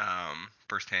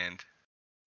firsthand,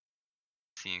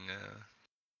 seeing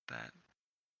that.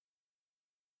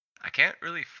 I can't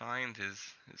really find his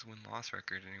win loss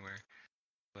record anywhere,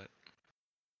 but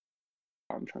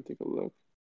I'm trying to take a look.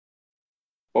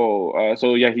 Oh,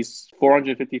 so yeah, he's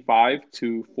 455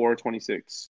 to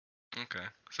 426. okay.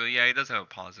 So yeah, he does have a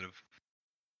positive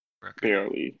record.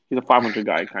 Barely. He's a 500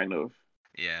 guy, kind of.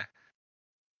 Yeah.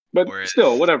 But still,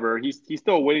 Whereas, whatever. He's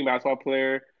still a winning basketball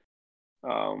player.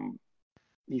 Um,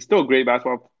 he's still a great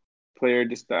basketball player.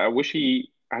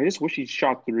 I just wish he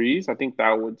shot threes. I think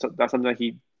that's something that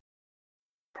he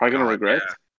probably gonna God, regret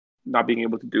yeah, not being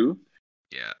able to do.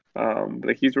 yeah, But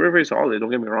like, he's very very solid.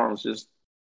 Don't get me wrong. It's just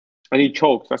and he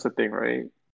chokes. That's the thing, right?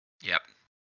 yep.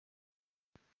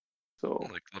 So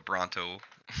Like LeBronto,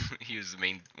 he was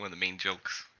one of the main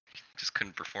jokes. Just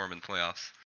couldn't perform in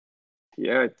playoffs.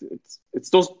 yeah, it's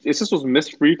just those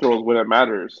missed free throws when it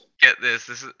matters. Get this.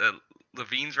 This is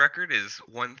Levine's record is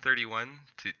 131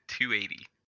 to 280.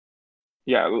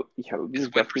 Yeah. His He's win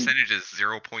definitely percentage is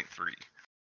 0.3.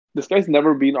 this guy's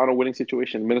never been on a winning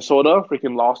situation. Minnesota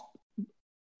freaking lost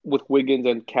with Wiggins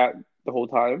and Cat the whole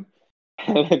time,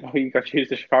 and then now he got changed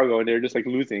to Chicago, and they're just like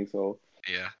losing. So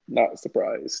Yeah. not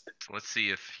surprised. So let's see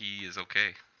if he is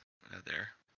okay there.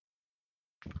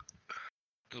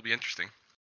 It'll be interesting.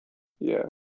 Yeah,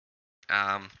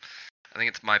 I think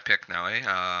it's my pick now, eh?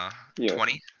 yeah,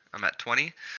 20. I'm at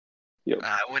 20. yep.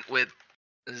 I went with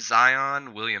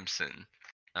Zion Williamson.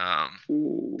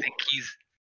 Ooh, I think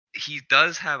he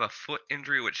does have a foot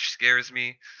injury, which scares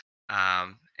me.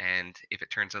 And if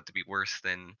it turns out to be worse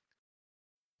than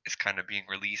it's kind of being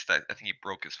released, I think he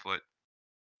broke his foot.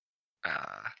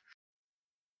 Uh,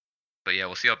 but yeah,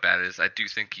 we'll see how bad it is. I do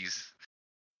think he's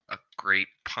a great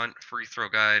punt free throw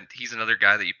guy. He's another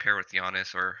guy that you pair with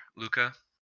Giannis or Luka.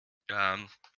 Um,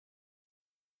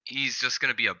 he's just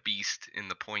gonna be a beast in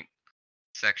the point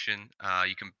section.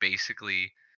 You can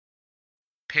basically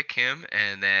pick him,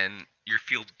 and then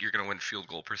you're gonna win field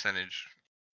goal percentage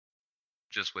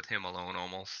just with him alone.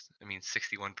 Almost, I mean,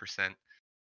 61%.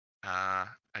 I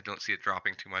don't see it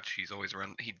dropping too much. He's always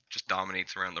around. He just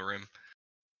dominates around the rim.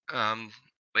 Um,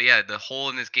 but yeah, the hole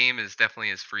in his game is definitely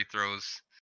his free throws.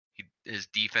 His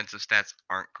defensive stats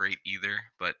aren't great either,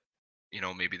 but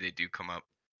maybe they do come up.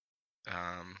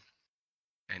 Um,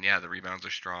 And yeah, the rebounds are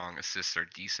strong. Assists are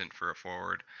decent for a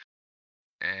forward.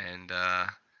 And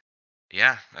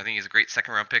yeah, I think he's a great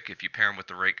second round pick if you pair him with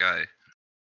the right guy.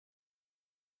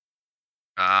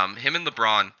 Him and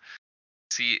LeBron.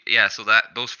 See, yeah, so that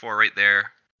those four right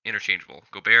there, interchangeable.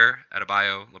 Gobert,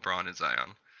 Adebayo, LeBron, and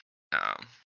Zion. Um,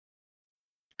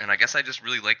 and I guess I just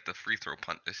really like the free throw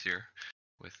punt this year.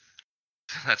 With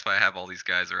that's why I have all these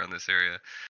guys around this area.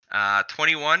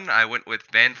 21, I went with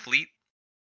Van Fleet.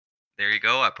 There you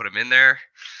go. I put him in there.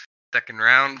 Second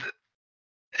round.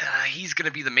 He's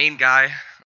gonna be the main guy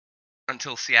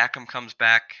until Siakam comes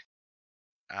back.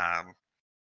 Um,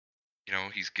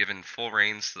 he's given full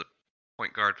reins to the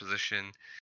point guard position.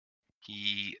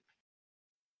 The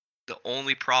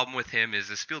only problem with him is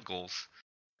his field goals.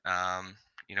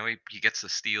 He gets the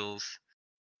steals.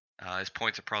 His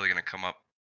points are probably going to come up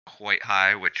quite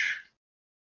high, which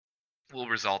will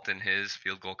result in his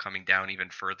field goal coming down even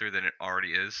further than it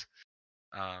already is.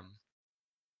 38%.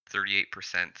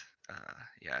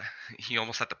 Yeah, he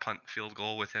almost had to punt field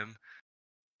goal with him.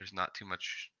 There's not too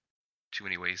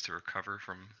many ways to recover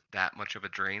from that much of a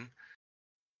drain.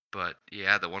 But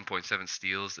yeah, the 1.7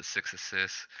 steals, the 6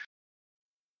 assists.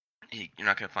 You're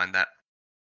not going to find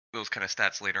those kind of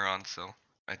stats later on. So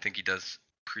I think he does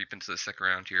creep into the second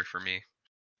round here for me.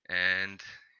 And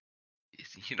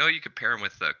you could pair him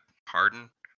with Harden,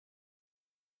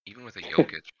 even with a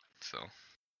Jokic. So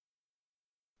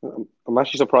I'm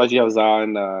actually surprised you have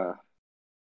Zion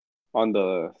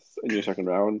in your second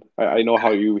round. I know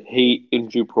how you hate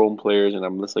injury prone players, and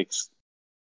I'm just like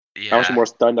I'm actually yeah, more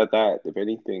stunned at that, if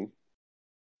anything.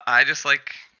 I just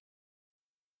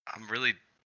I'm really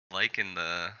liking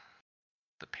the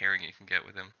pairing you can get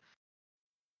with him.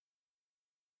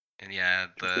 And yeah,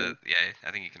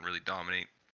 I think he can really dominate.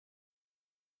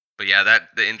 But yeah,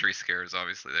 the injury scare is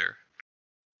obviously there.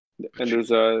 And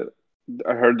Which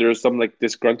I heard there's some like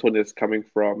disgruntledness coming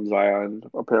from Zion.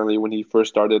 Apparently, when he first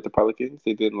started at the Pelicans,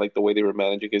 they didn't like the way they were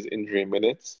managing his injury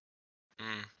minutes.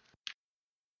 mm,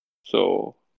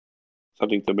 So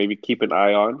something to maybe keep an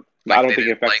eye on. I like don't they think it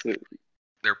didn't affects it.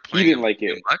 they're He playing didn't him like too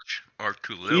it. much or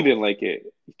too He little. didn't like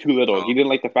it. Too little. Oh, He didn't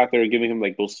like the fact they were giving him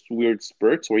like those weird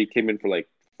spurts where he came in for like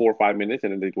 4 or 5 minutes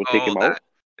and then they would take him that. out.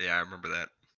 Yeah, I remember that.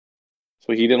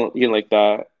 So he didn't like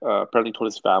that. Apparently told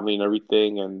his family and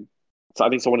everything, and so I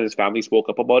think someone in his family spoke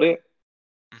up about it,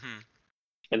 Hmm.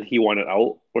 and he wanted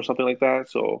out or something like that.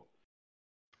 So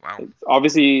Wow. it's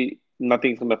obviously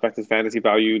nothing's gonna affect his fantasy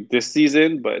value this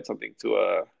season, but it's something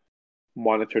to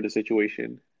monitor the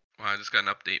situation. Well, I just got an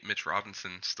update. Mitch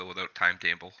Robinson still without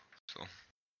timetable. So.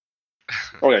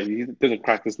 Oh yeah, he doesn't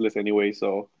crack this list anyway,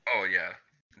 so Oh yeah,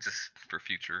 just for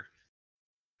future.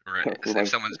 Right. for If my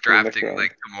someone's for the next drafting round.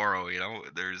 like tomorrow,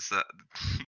 there's or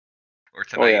Oh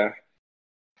tonight, yeah,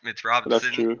 Mitch that's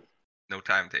Robinson, true. no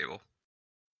timetable.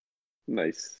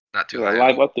 Nice. Not too Yeah, high on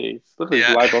live him. updates. Look at these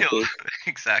Yeah, live updates.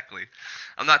 exactly.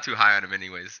 I'm not too high on him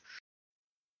anyways.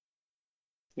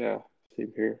 Yeah,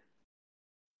 same here.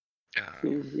 Um,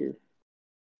 Same here.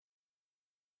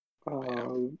 yeah.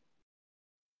 Um,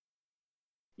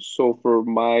 so for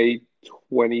my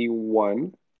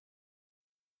 21,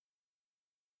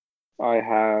 I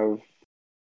have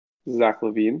Zach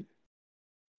Levine.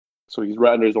 So he's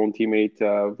right under his own teammate,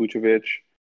 Vucevic.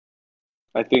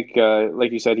 I think,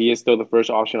 like you said, he is still the first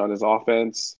option on his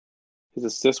offense. His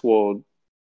assists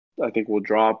I think, will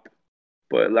drop.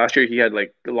 But last year he had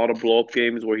like a lot of blow up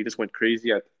games where he just went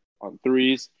crazy on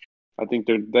threes. I think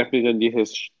they're definitely going to need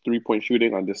his 3-point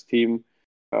shooting on this team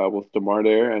with DeMar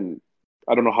there. And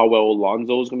I don't know how well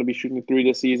Lonzo is going to be shooting three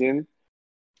this season.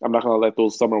 I'm not going to let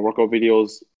those summer workout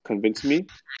videos convince me.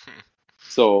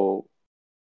 So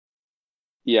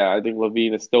yeah, I think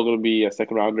Levine is still going to be a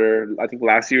second rounder. I think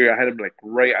last year I had him like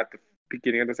right at the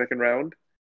beginning of the second round,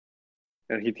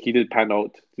 and he did pan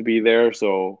out to be there.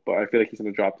 So, but I feel like he's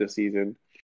going to drop this season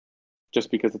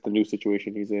just because of the new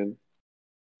situation he's in.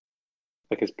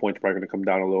 Like his points probably going to come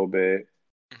down a little bit.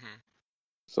 Hmm.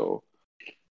 So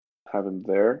have him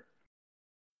there.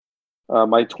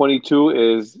 My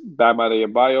 22 is Bam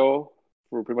Adebayo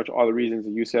for pretty much all the reasons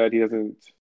that you said. He doesn't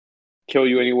kill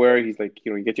you anywhere. He's like, he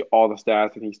gets you all the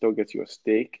stats and he still gets you a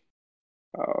steak.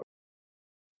 Uh,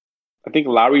 I think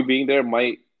Lowry being there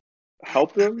might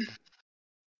help them.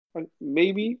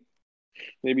 Maybe.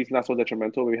 Maybe it's not so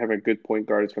detrimental. Maybe having a good point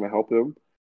guard is going to help them.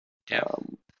 Yeah.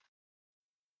 Um,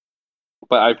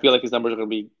 but I feel like his numbers are going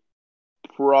to be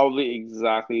probably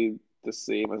exactly the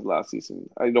same as last season.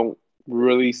 I don't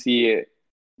really see it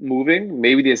moving.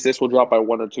 Maybe the assists will drop by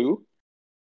one or two,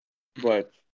 Hmm.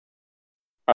 but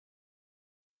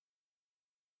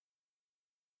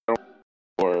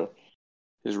or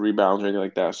his rebounds or anything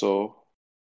like that. So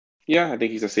Yeah, I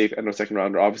think he's a safe end of second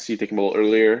rounder. Obviously, you take him a little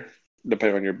earlier,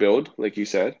 depending on your build, like you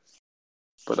said.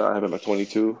 But I have him at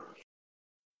 22.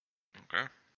 Okay.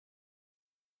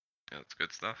 Yeah, that's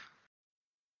good stuff.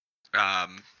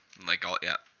 Um, like all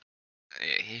yeah,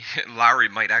 Lowry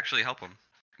might actually help him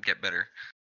get better.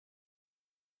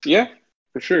 So Yeah,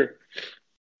 for sure.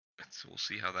 we'll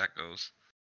see how that goes.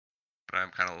 But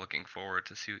I'm kind of looking forward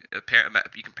to see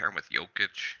if you compare him with Jokic,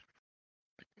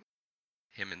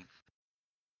 him and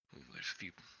there's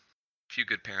a few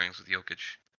good pairings with Jokic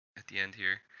at the end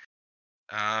here.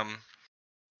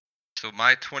 So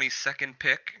my 22nd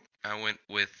pick, I went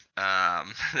with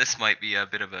this might be a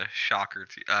bit of a shocker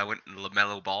to I went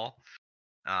LaMelo Ball.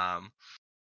 Um,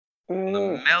 Uh,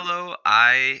 LaMelo,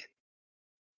 I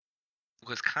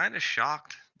was kind of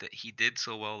shocked that he did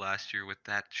so well last year with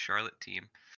that Charlotte team.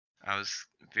 I was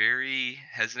very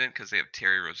hesitant because they have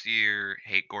Terry Rozier,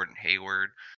 Gordon Hayward,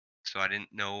 so I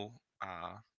didn't know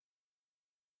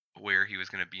where he was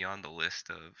going to be on the list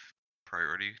of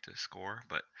priority to score,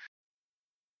 but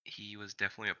he was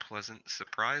definitely a pleasant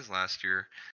surprise last year.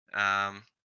 Um,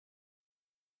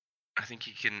 I think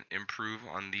he can improve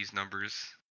on these numbers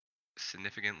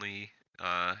significantly.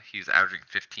 He's averaging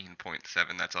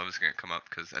 15.7. That's always going to come up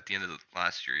because at the end of the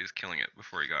last year, he was killing it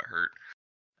before he got hurt.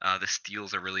 The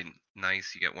steals are really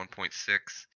nice. You get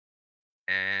 1.6.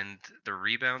 And the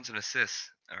rebounds and assists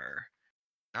are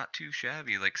not too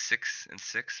shabby, like 6 and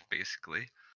 6, basically.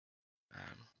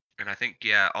 And I think,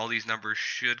 yeah, all these numbers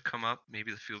should come up.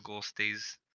 Maybe the field goal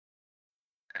stays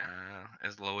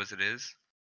as low as it is.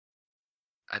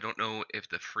 I don't know if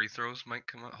the free throws might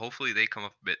come up. Hopefully they come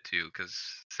up a bit too, because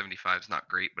 75 is not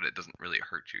great, but it doesn't really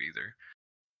hurt you either.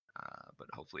 But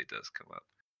hopefully it does come up.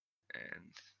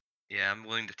 And yeah, I'm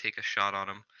willing to take a shot on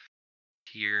him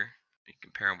here. You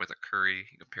compare him with a Curry,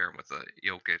 you compare him with a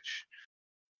Jokic.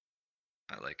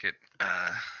 I like it.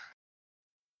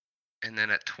 And then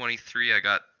at 23, I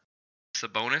got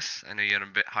Sabonis. I know you had him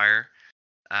a bit higher.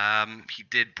 He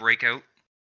did break out,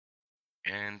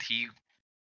 and he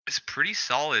is pretty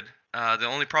solid. The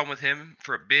only problem with him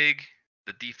for a big,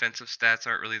 the defensive stats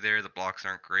aren't really there. The blocks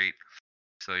aren't great,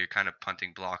 so you're kind of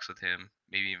punting blocks with him.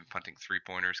 Maybe even punting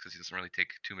 3-pointers because he doesn't really take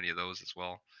too many of those as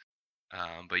well.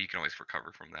 But you can always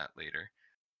recover from that later.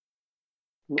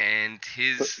 And but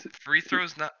his free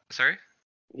throws not sorry.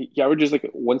 he averages like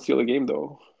one steal a game,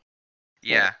 though.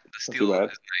 Yeah, the Not too steal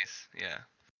bad. is nice. Yeah,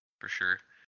 for sure.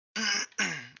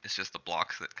 It's just the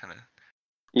blocks that kind of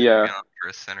throw you Yeah. off for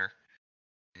a center.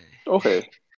 Okay.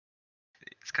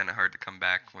 It's kind of hard to come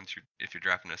back once you if you're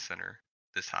drafting a center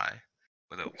this high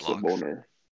without It's a blocks. boner.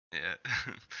 Yeah.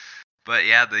 But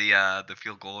yeah, the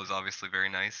field goal is obviously very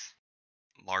nice.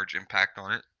 Large impact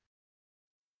on it.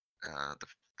 The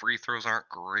free throws aren't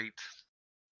great,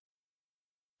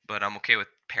 but I'm okay with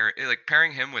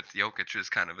pairing him with Jokic is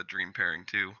kind of a dream pairing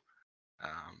too.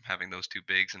 Having those two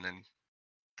bigs and then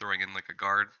throwing in like a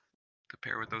guard to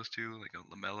pair with those two, like a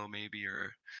Lamelo maybe,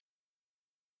 or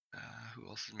who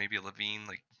else is maybe a Levine.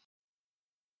 Like,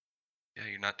 yeah,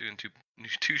 you're not doing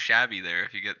too shabby there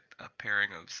if you get a pairing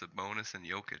of Sabonis and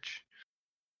Jokic.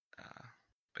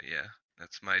 But yeah,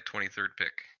 that's my 23rd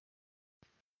pick.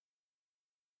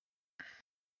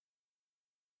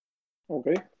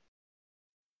 Okay.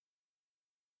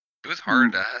 It was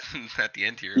hard at the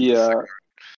end here. Yeah.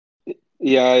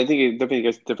 Yeah, I think it definitely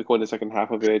gets difficult in the second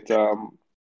half of it. I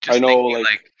Just know, thinking like,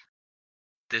 like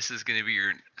this is going to be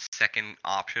your second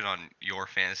option on your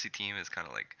fantasy team is kind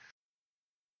of like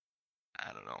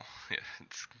I don't know.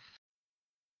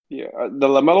 Yeah, yeah, the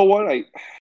Lamelo one, I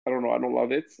don't know, I don't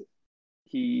love it.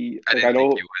 I I didn't think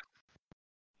know you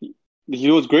would. he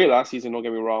was great last season. Don't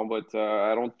get me wrong, but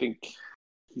I don't think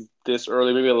he's this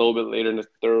early. Maybe a little bit later in the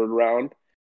third round,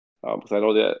 because I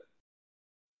know that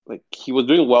like he was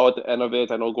doing well at the end of it.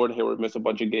 I know Gordon Hayward missed a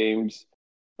bunch of games,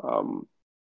 um,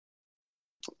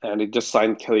 and it just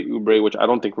signed Kelly Oubre, which I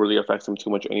don't think really affects him too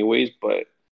much, anyways. But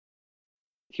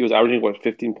he was averaging what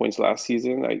 15 points last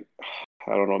season. I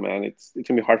don't know, man. It's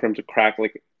gonna be hard for him to crack.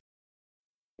 Like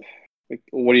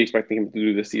what are you expecting him to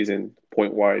do this season,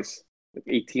 point wise? Like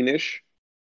 18-ish.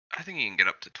 I think he can get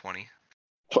up to 20.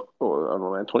 Oh, I don't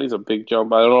know, man. 20 is a big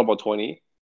jump. I don't know about 20.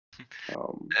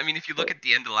 I mean, if you look But at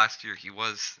the end of last year, he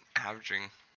was averaging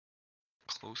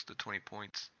close to 20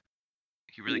 points.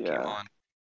 He really came yeah, on.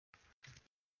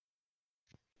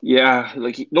 yeah.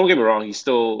 Like don't get me wrong, he's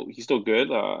still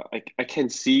good. I can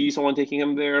see someone taking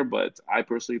him there, but I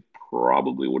personally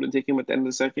probably wouldn't take him at the end of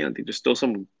the second. I think there's still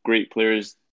some great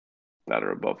players that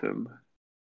are above him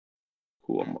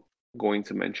who I'm going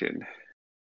to mention.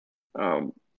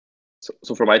 Um,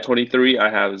 so for my 23, I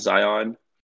have Zion.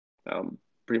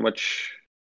 Pretty much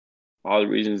all the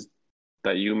reasons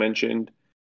that you mentioned.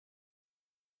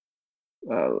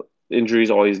 Uh, Injury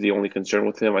is always the only concern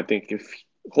with him. I think if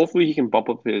hopefully he can bump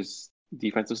up his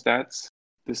defensive stats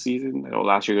this season. I know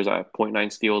last year he was at zero point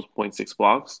 0.9 steals, zero point 0.6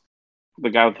 blocks. The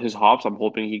guy with his hops, I'm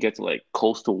hoping he gets like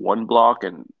close to one block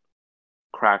and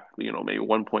crack, maybe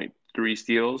 1.3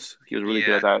 steals. He was really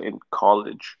good at Yeah, that in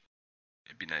college.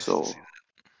 it'd be nice to So see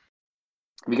that.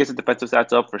 if he gets the defensive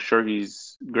stats up, for sure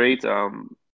he's great.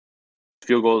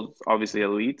 Field goals obviously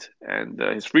elite, and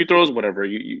his free throws, whatever.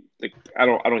 You like, I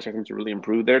don't expect him to really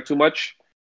improve there too much.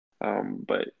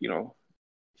 But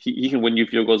he can win you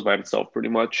field goals by himself pretty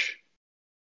much.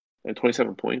 And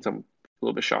 27 points, I'm a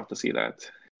little bit shocked to see that.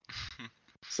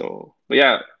 So, but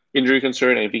yeah, injury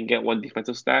concern, and if he can get one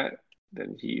defensive stat,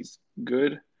 then he's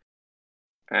good.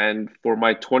 And for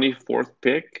my 24th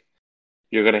pick,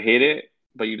 you're gonna hate it,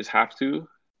 but you just have to,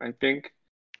 I think.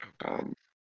 Oh God. Um,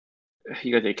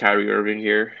 you gotta take Kyrie Irving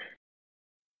here.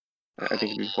 I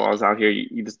think if he Oh. falls out here,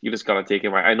 you just gotta take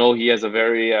him. I know he has a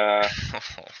very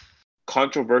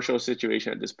controversial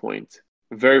situation at this point.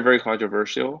 Very, very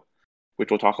controversial,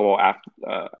 which we'll talk about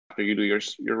after you do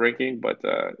your ranking. But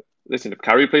listen, if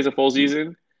Kyrie plays a full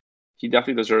season, he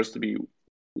definitely deserves to be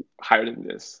higher than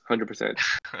this, 100%.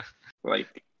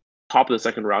 Like top of the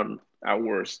second round at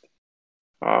worst.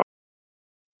 Uh,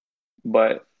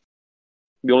 but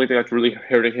the only thing that's really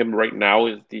hurting him right now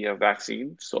is the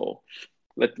vaccine. So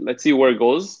let's see where it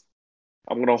goes.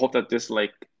 I'm gonna hope that this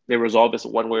like they resolve this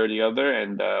one way or the other,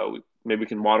 and maybe we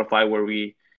can modify where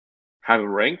we have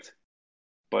him ranked.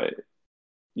 But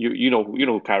you know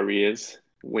who Kyrie is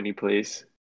when he plays.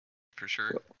 For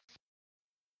sure. So,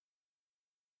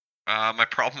 My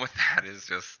problem with that is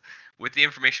just with the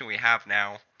information we have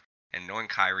now and knowing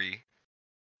Kyrie,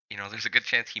 there's a good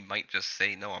chance he might just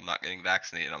say, "No, I'm not getting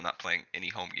vaccinated. I'm not playing any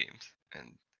home games."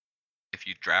 And if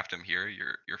you draft him here,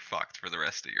 you're fucked for the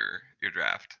rest of your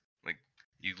draft. Like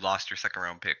you lost your second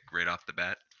round pick right off the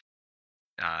bat.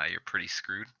 You're pretty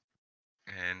screwed.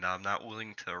 And I'm not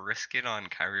willing to risk it on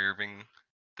Kyrie Irving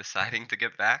deciding to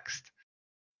get vaxxed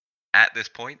at this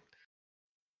point.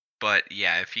 But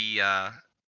yeah, if he,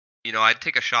 I'd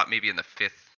take a shot maybe in the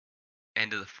fifth,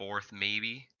 end of the fourth,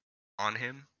 maybe on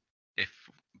him. If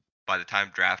by the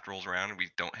time draft rolls around, we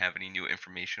don't have any new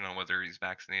information on whether he's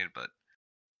vaccinated, but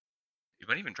he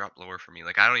might even drop lower for me.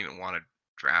 Like I don't even want to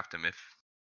draft him if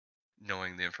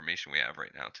knowing the information we have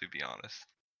right now. To be honest,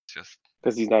 it's just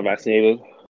because he's not vaccinated.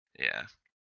 yeah,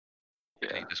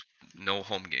 and he Yeah. just no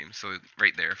home games. So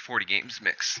right there, 40 games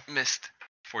missed,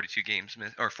 42 games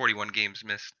missed, or 41 games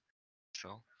missed.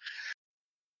 So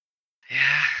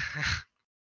yeah,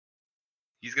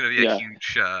 he's gonna be a Yeah.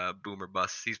 huge boomer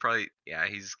bust. He's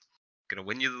gonna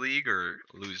win you the league or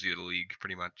lose you the league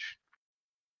pretty much.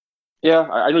 Yeah.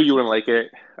 I know you wouldn't like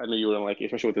it. I know you wouldn't like it,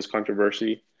 especially with this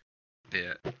controversy.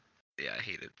 Yeah, yeah, I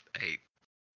hate it. I hate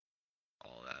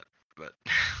all that, but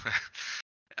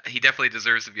he definitely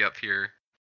deserves to be up here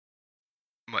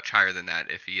much higher than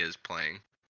that if he is playing.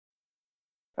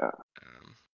 Yeah.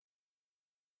 Um,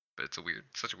 but it's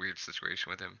such a weird situation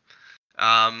with him.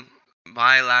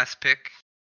 My last pick,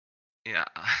 yeah.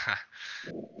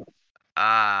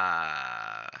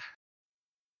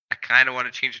 I kind of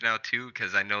want to change it now too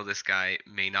because I know this guy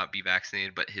may not be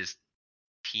vaccinated, but his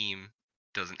team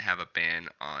doesn't have a ban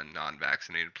on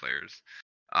non-vaccinated players.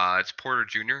 It's Porter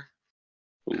Jr.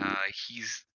 Ooh.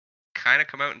 He's kind of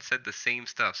come out and said the same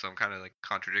stuff, so I'm kind of like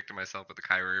contradicting myself with the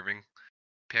Kyrie Irving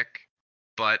pick.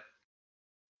 But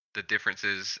the difference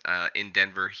is in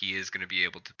Denver, he is going to be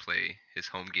able to play his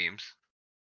home games.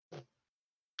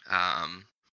 Um,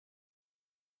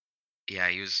 yeah,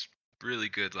 he was really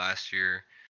good last year.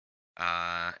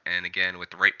 And again, with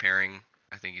the right pairing,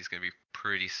 I think he's going to be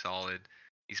pretty solid.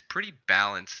 He's pretty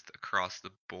balanced across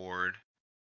the board.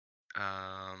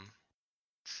 Let's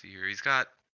see here. He's got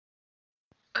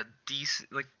a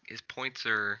decent, like, his points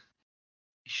are,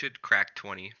 he should crack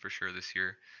 20 for sure this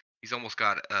year. He's almost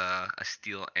got a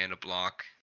steal and a block.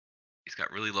 He's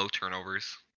got really low turnovers.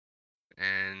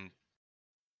 And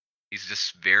he's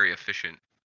just very efficient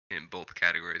in both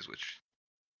categories, which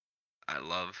I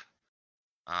love.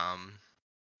 Um,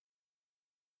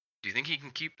 do you think he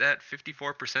can keep that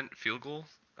 54% field goal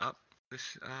up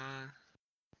this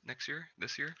next year?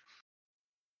 This year?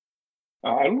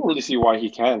 I don't really see why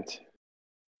he can't.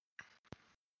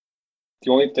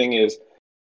 The only thing is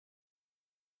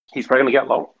he's probably gonna get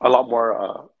a lot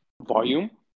more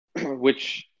volume,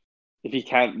 which if he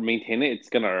can't maintain it, it's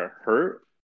gonna hurt.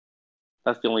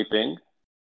 That's the only thing.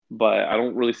 But I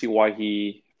don't really see why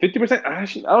he 50%.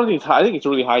 Actually, I don't think it's high. I think it's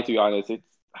really high to be honest. It's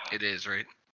It is, right?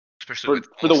 Especially for with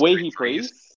for the almost way three he threes.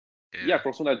 plays. yeah, Yeah.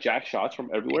 for someone that jack shots from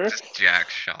He everywhere, just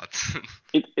jacks shots.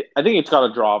 I think it's got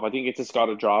to drop. I think it's just got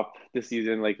to drop this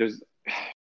season. Like there's, it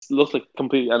looks like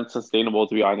completely unsustainable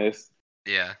to be honest.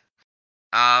 Yeah.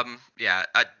 Yeah.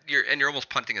 You're almost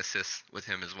punting assists with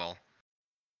him as well.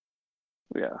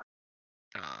 Yeah.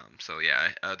 So yeah,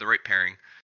 the right pairing.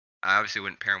 I obviously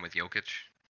wouldn't pair him with Jokic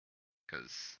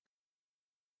because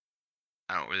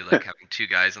I don't really like having two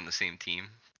guys on the same team,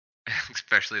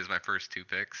 especially as my first two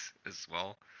picks as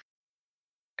well.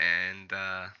 And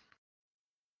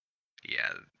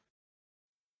yeah,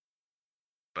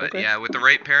 but Okay. yeah, with the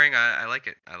right pairing, I like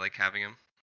it. I like having him.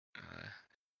 Uh,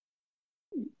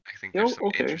 I think there's some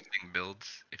Okay. interesting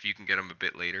builds if you can get him a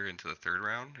bit later into the third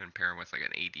round and pair him with like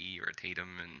an AD or a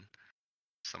Tatum and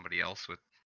somebody else with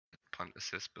punt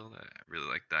assist build. I really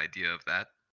like the idea of that.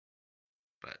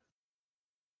 But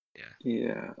yeah,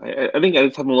 Yeah. I think I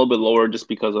just have him a little bit lower just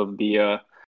because of the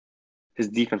his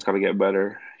defense got to get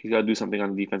better. He's got to do something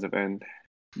on the defensive end.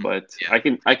 But yeah,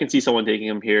 I can see someone taking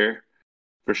him here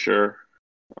for sure.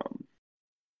 Um,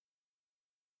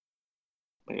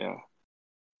 but yeah.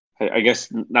 I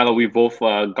guess now that we've both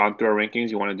gone through our rankings,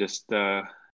 you want to just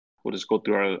we'll just go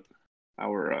through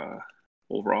our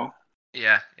overall.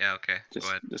 yeah. Okay, go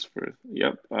ahead. Just for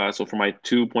yep. So for my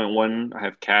 2.1, I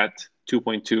have Cat.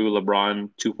 2.2, LeBron.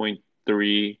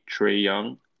 2.3, Trey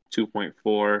Young.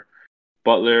 2.4,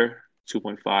 Butler.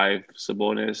 2.5,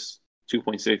 Sabonis.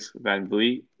 2.6, Van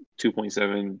Vliet.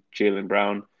 2.7, Jaylen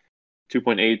Brown.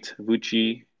 2.8,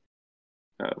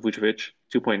 Vucevic.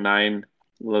 2.9,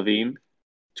 Levine.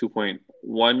 2.1,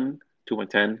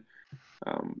 2.10,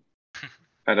 um,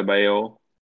 Adebayo.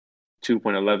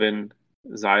 2.11,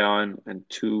 Zion, and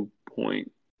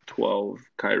 2.12,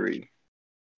 Kyrie.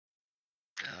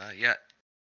 Yeah,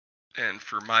 and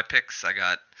for my picks, I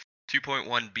got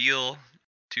 2.1 Beal,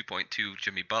 2.2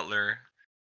 Jimmy Butler,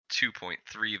 2.3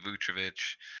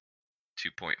 Vucevic,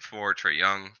 2.4 Trey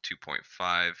Young,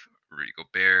 2.5 Rudy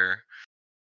Gobert,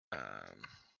 um,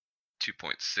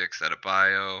 2.6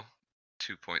 Adebayo,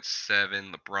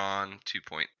 2.7 LeBron,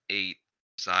 2.8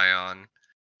 Zion,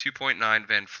 2.9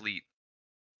 Van Fleet,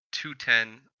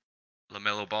 210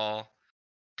 LaMelo Ball,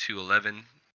 211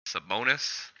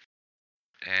 Sabonis,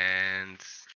 and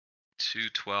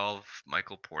 212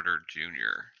 Michael Porter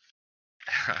Jr.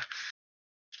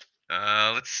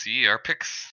 Let's see our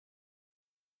picks.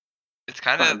 It's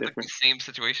kind Kind of of like the different. same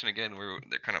situation again, where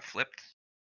they're kind of flipped.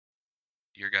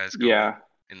 Your guys go Yeah,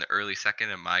 in the early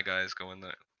second, and my guys go in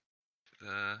the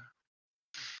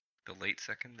the late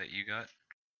second that you got.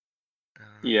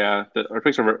 yeah. Our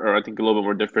picks are, I think, a little bit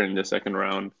more different in the second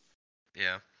round.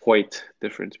 Yeah. Quite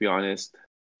different, to be honest.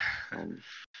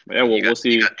 But yeah, You we'll got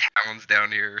see. Towns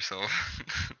down here, so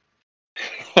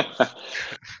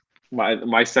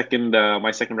My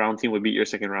second round team would beat your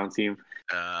second round team.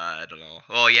 I don't know.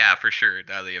 Well, yeah, for sure.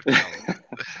 Now that you have Towns,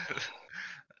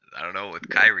 I don't know with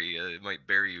But Kyrie, it might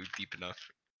bury you deep enough.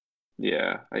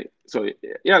 yeah,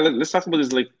 yeah. Let's talk about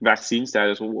this like vaccine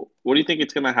status. What do you think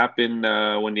it's gonna happen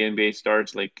when the NBA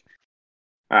starts? Like,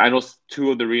 I know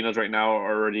two of the arenas right now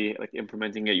are already like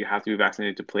implementing it. You have to be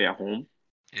vaccinated to play at home.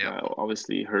 Yep.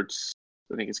 Obviously, hurts.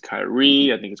 I think it's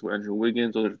Kyrie. I think it's Andrew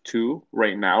Wiggins. Those are two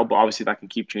right now, but obviously that can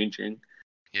keep changing.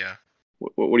 Yeah.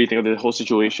 What do you think of the whole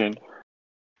situation?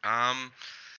 Um,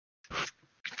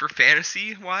 for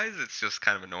fantasy wise, it's just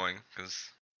kind of annoying because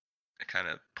it kind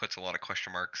of puts a lot of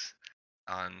question marks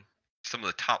on some of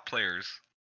the top players.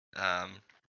 Um,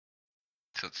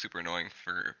 so it's super annoying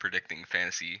for predicting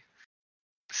fantasy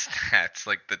stats.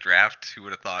 Like the draft, who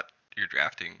would have thought you're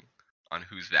drafting on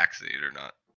who's vaccinated or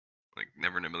not? Like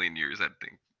never in a million years, I'd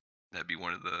think that'd be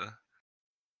one of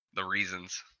the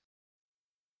reasons.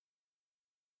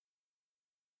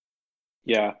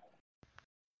 Yeah,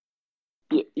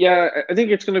 yeah. I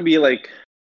think it's gonna be like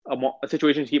a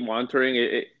situation to keep monitoring.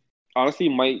 It honestly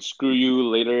might screw you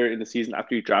later in the season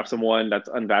after you draft someone that's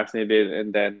unvaccinated,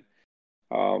 and then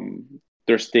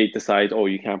their state decides, oh,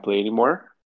 you can't play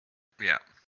anymore, Yeah.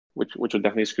 which would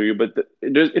definitely screw you. But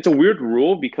it's a weird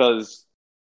rule because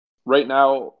right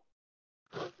now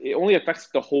it only affects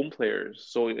the home players.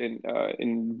 So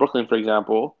in Brooklyn, for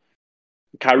example,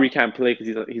 Kyrie can't play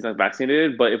because he's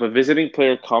unvaccinated. But if a visiting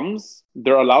player comes,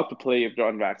 they're allowed to play if they're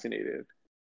unvaccinated.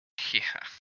 Yeah.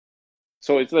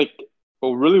 So it's like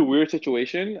a really weird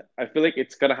situation. I feel like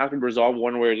it's gonna have to be resolved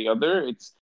one way or the other.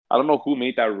 I don't know who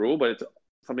made that rule, but it's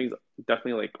something's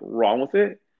definitely like wrong with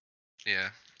it. Yeah.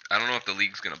 I don't know if the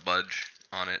league's gonna budge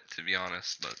on it, to be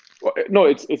honest, but Well, no,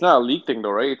 it's not a league thing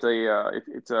though, right?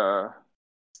 It's a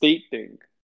state thing,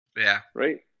 yeah.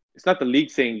 right? It's not the league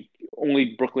saying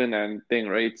only Brooklyn and thing,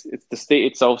 right? It's the state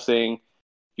itself saying,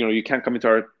 you can't come into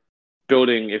our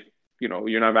building if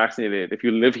you're not vaccinated if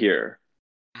you live here,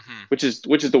 Hmm. which is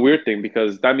the weird thing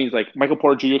because that means like Michael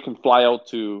Porter Jr. can fly out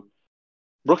to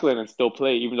Brooklyn and still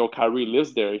play, even though Kyrie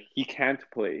lives there. He can't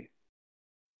play,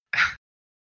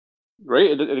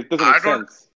 right? It doesn't make I don't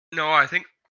sense. know. I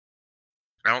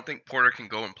don't think Porter can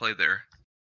go and play there.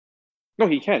 No,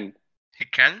 he can. He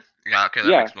can? Yeah, okay, that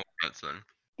Yeah. makes no sense then.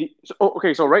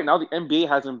 Okay, so right now the NBA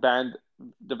hasn't banned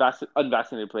the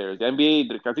unvaccinated players. The NBA,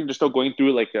 I think they're still going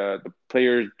through like the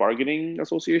players bargaining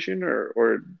association,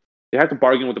 or they have to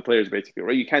bargain with the players basically,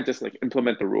 right? You can't just like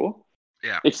implement the rule.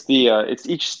 Yeah. It's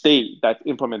each state that's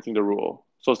implementing the rule.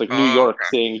 So it's like Oh,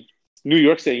 okay. New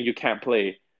York saying you can't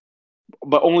play,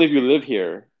 but only if you live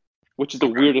here, which is the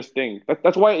Okay. weirdest thing.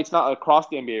 That's why it's not across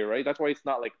the NBA, right? That's why it's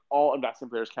not like all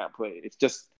unvaccinated players can't play. It's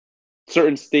just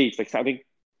certain states. Like I think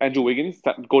Andrew Wiggins,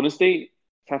 Golden State,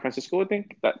 San Francisco. I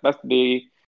think that's they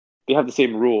have the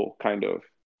same rule kind of.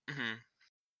 Hmm.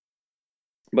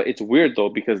 But it's weird though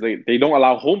because they don't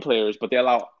allow home players, but they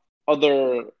allow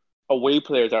other away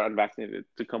players that are unvaccinated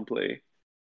to come play.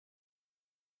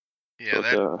 Yeah,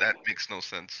 So it's that makes no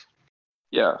sense.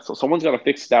 yeah. So someone's got to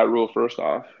fix that rule first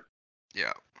off.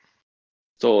 Yeah.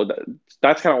 So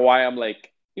that's kind of why I'm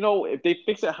like, if they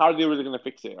fix it, how are they really going to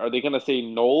fix it? Are they going to say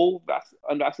no,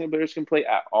 unvaccinated players can play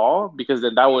at all? Because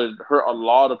then that would hurt a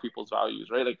lot of people's values,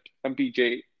 right? Like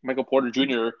MPJ, Michael Porter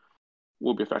Jr.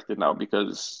 will be affected now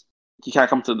because he can't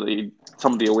come to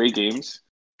some of the away games.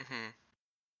 Hmm.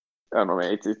 I don't know,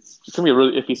 man. It's gonna be a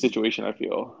really iffy situation. I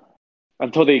feel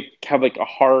until they have like a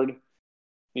hard,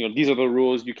 these are the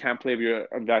rules. You can't play if you're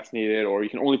unvaccinated, or you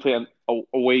can only play on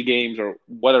away games or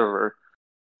whatever.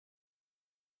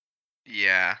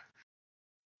 Yeah.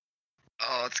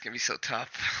 Oh, it's gonna be so tough.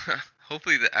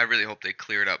 Hopefully, I really hope they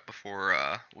clear it up before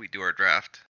we do our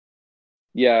draft,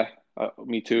 Yeah,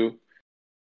 me too.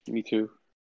 Me too.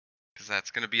 because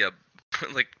that's gonna be a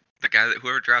like the guy that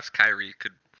whoever drafts Kyrie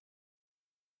could,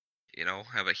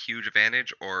 have a huge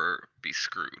advantage or be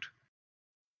screwed.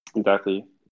 Exactly.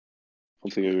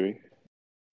 Completely agree.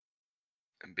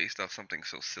 And based off something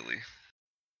so silly.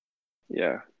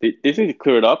 Yeah, they need to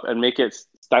clear it up and make it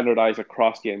standardized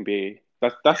across the NBA.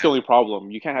 That's the Yeah. only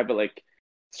problem. You can't have it like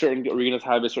certain arenas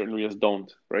have it, certain arenas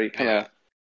don't, right? Kind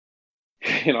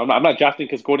Yeah. of, I'm not drafting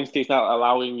because Golden State's not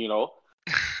allowing,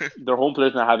 their home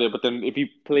players not have it. But then if he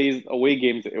plays away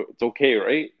games, it's okay,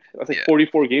 right? That's like Yeah.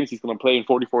 44 games he's gonna play, and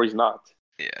 44 he's not.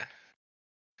 Yeah. So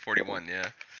 41. Yeah.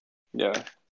 yeah,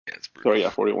 Yeah, it's brutal. sorry, yeah,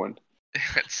 41.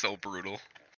 It's so brutal.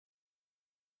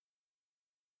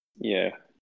 Yeah,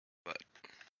 But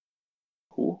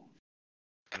cool.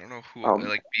 I don't know who Um,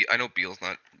 like. I know Beal's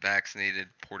not vaccinated.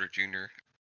 Porter Jr.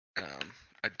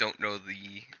 I don't know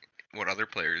what other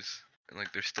players. And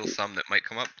like, there's still some that might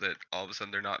come up that all of a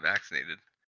sudden they're not vaccinated.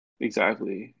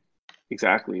 exactly,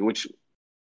 exactly. Which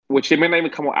they may not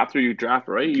even come out after you draft,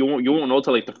 right? You won't know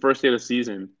till like the first day of the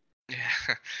season Yeah.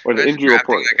 or the Imagine injury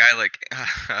drafting report. a guy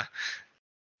like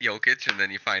Jokic, and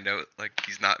then you find out like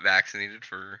he's not vaccinated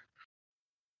for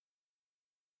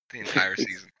the entire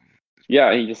season.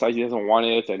 Yeah, he decides he doesn't want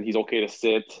it, and he's okay to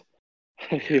sit.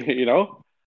 Yeah. you know,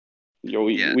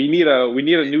 Yeah. we need a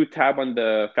new tab on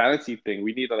the fantasy thing.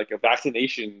 We need like a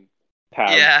vaccination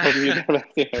tab. Yeah. Tell me you're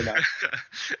vaccinated or not.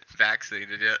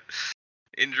 Vaccinated, yeah.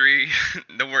 Injury,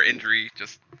 no more injury,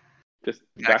 just Just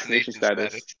vaccination vaccination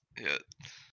status. status.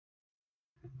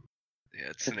 Yeah. Yeah,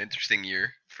 it's an interesting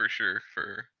year for sure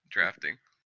for drafting.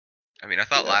 I mean, I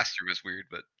thought Yeah, last year was weird,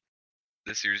 but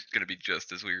this year's gonna be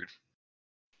just as weird.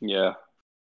 yeah,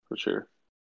 for sure,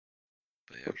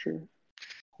 But yeah. for sure.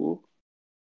 Cool.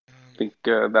 I Um, think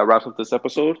that wraps up this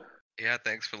episode. yeah,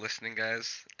 thanks for listening,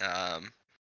 guys.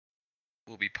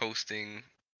 We'll be posting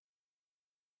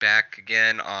back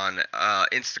again on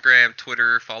Instagram,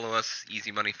 Twitter. Follow us,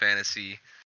 Easy Money Fantasy.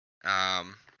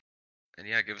 Um, and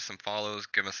yeah, give us some follows,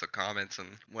 give us some comments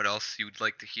on what else you'd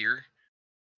like to hear.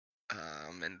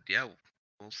 And yeah,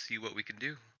 we'll see what we can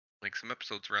do. Make some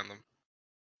episodes around them.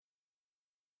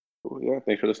 Cool. Yeah,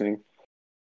 thanks for listening.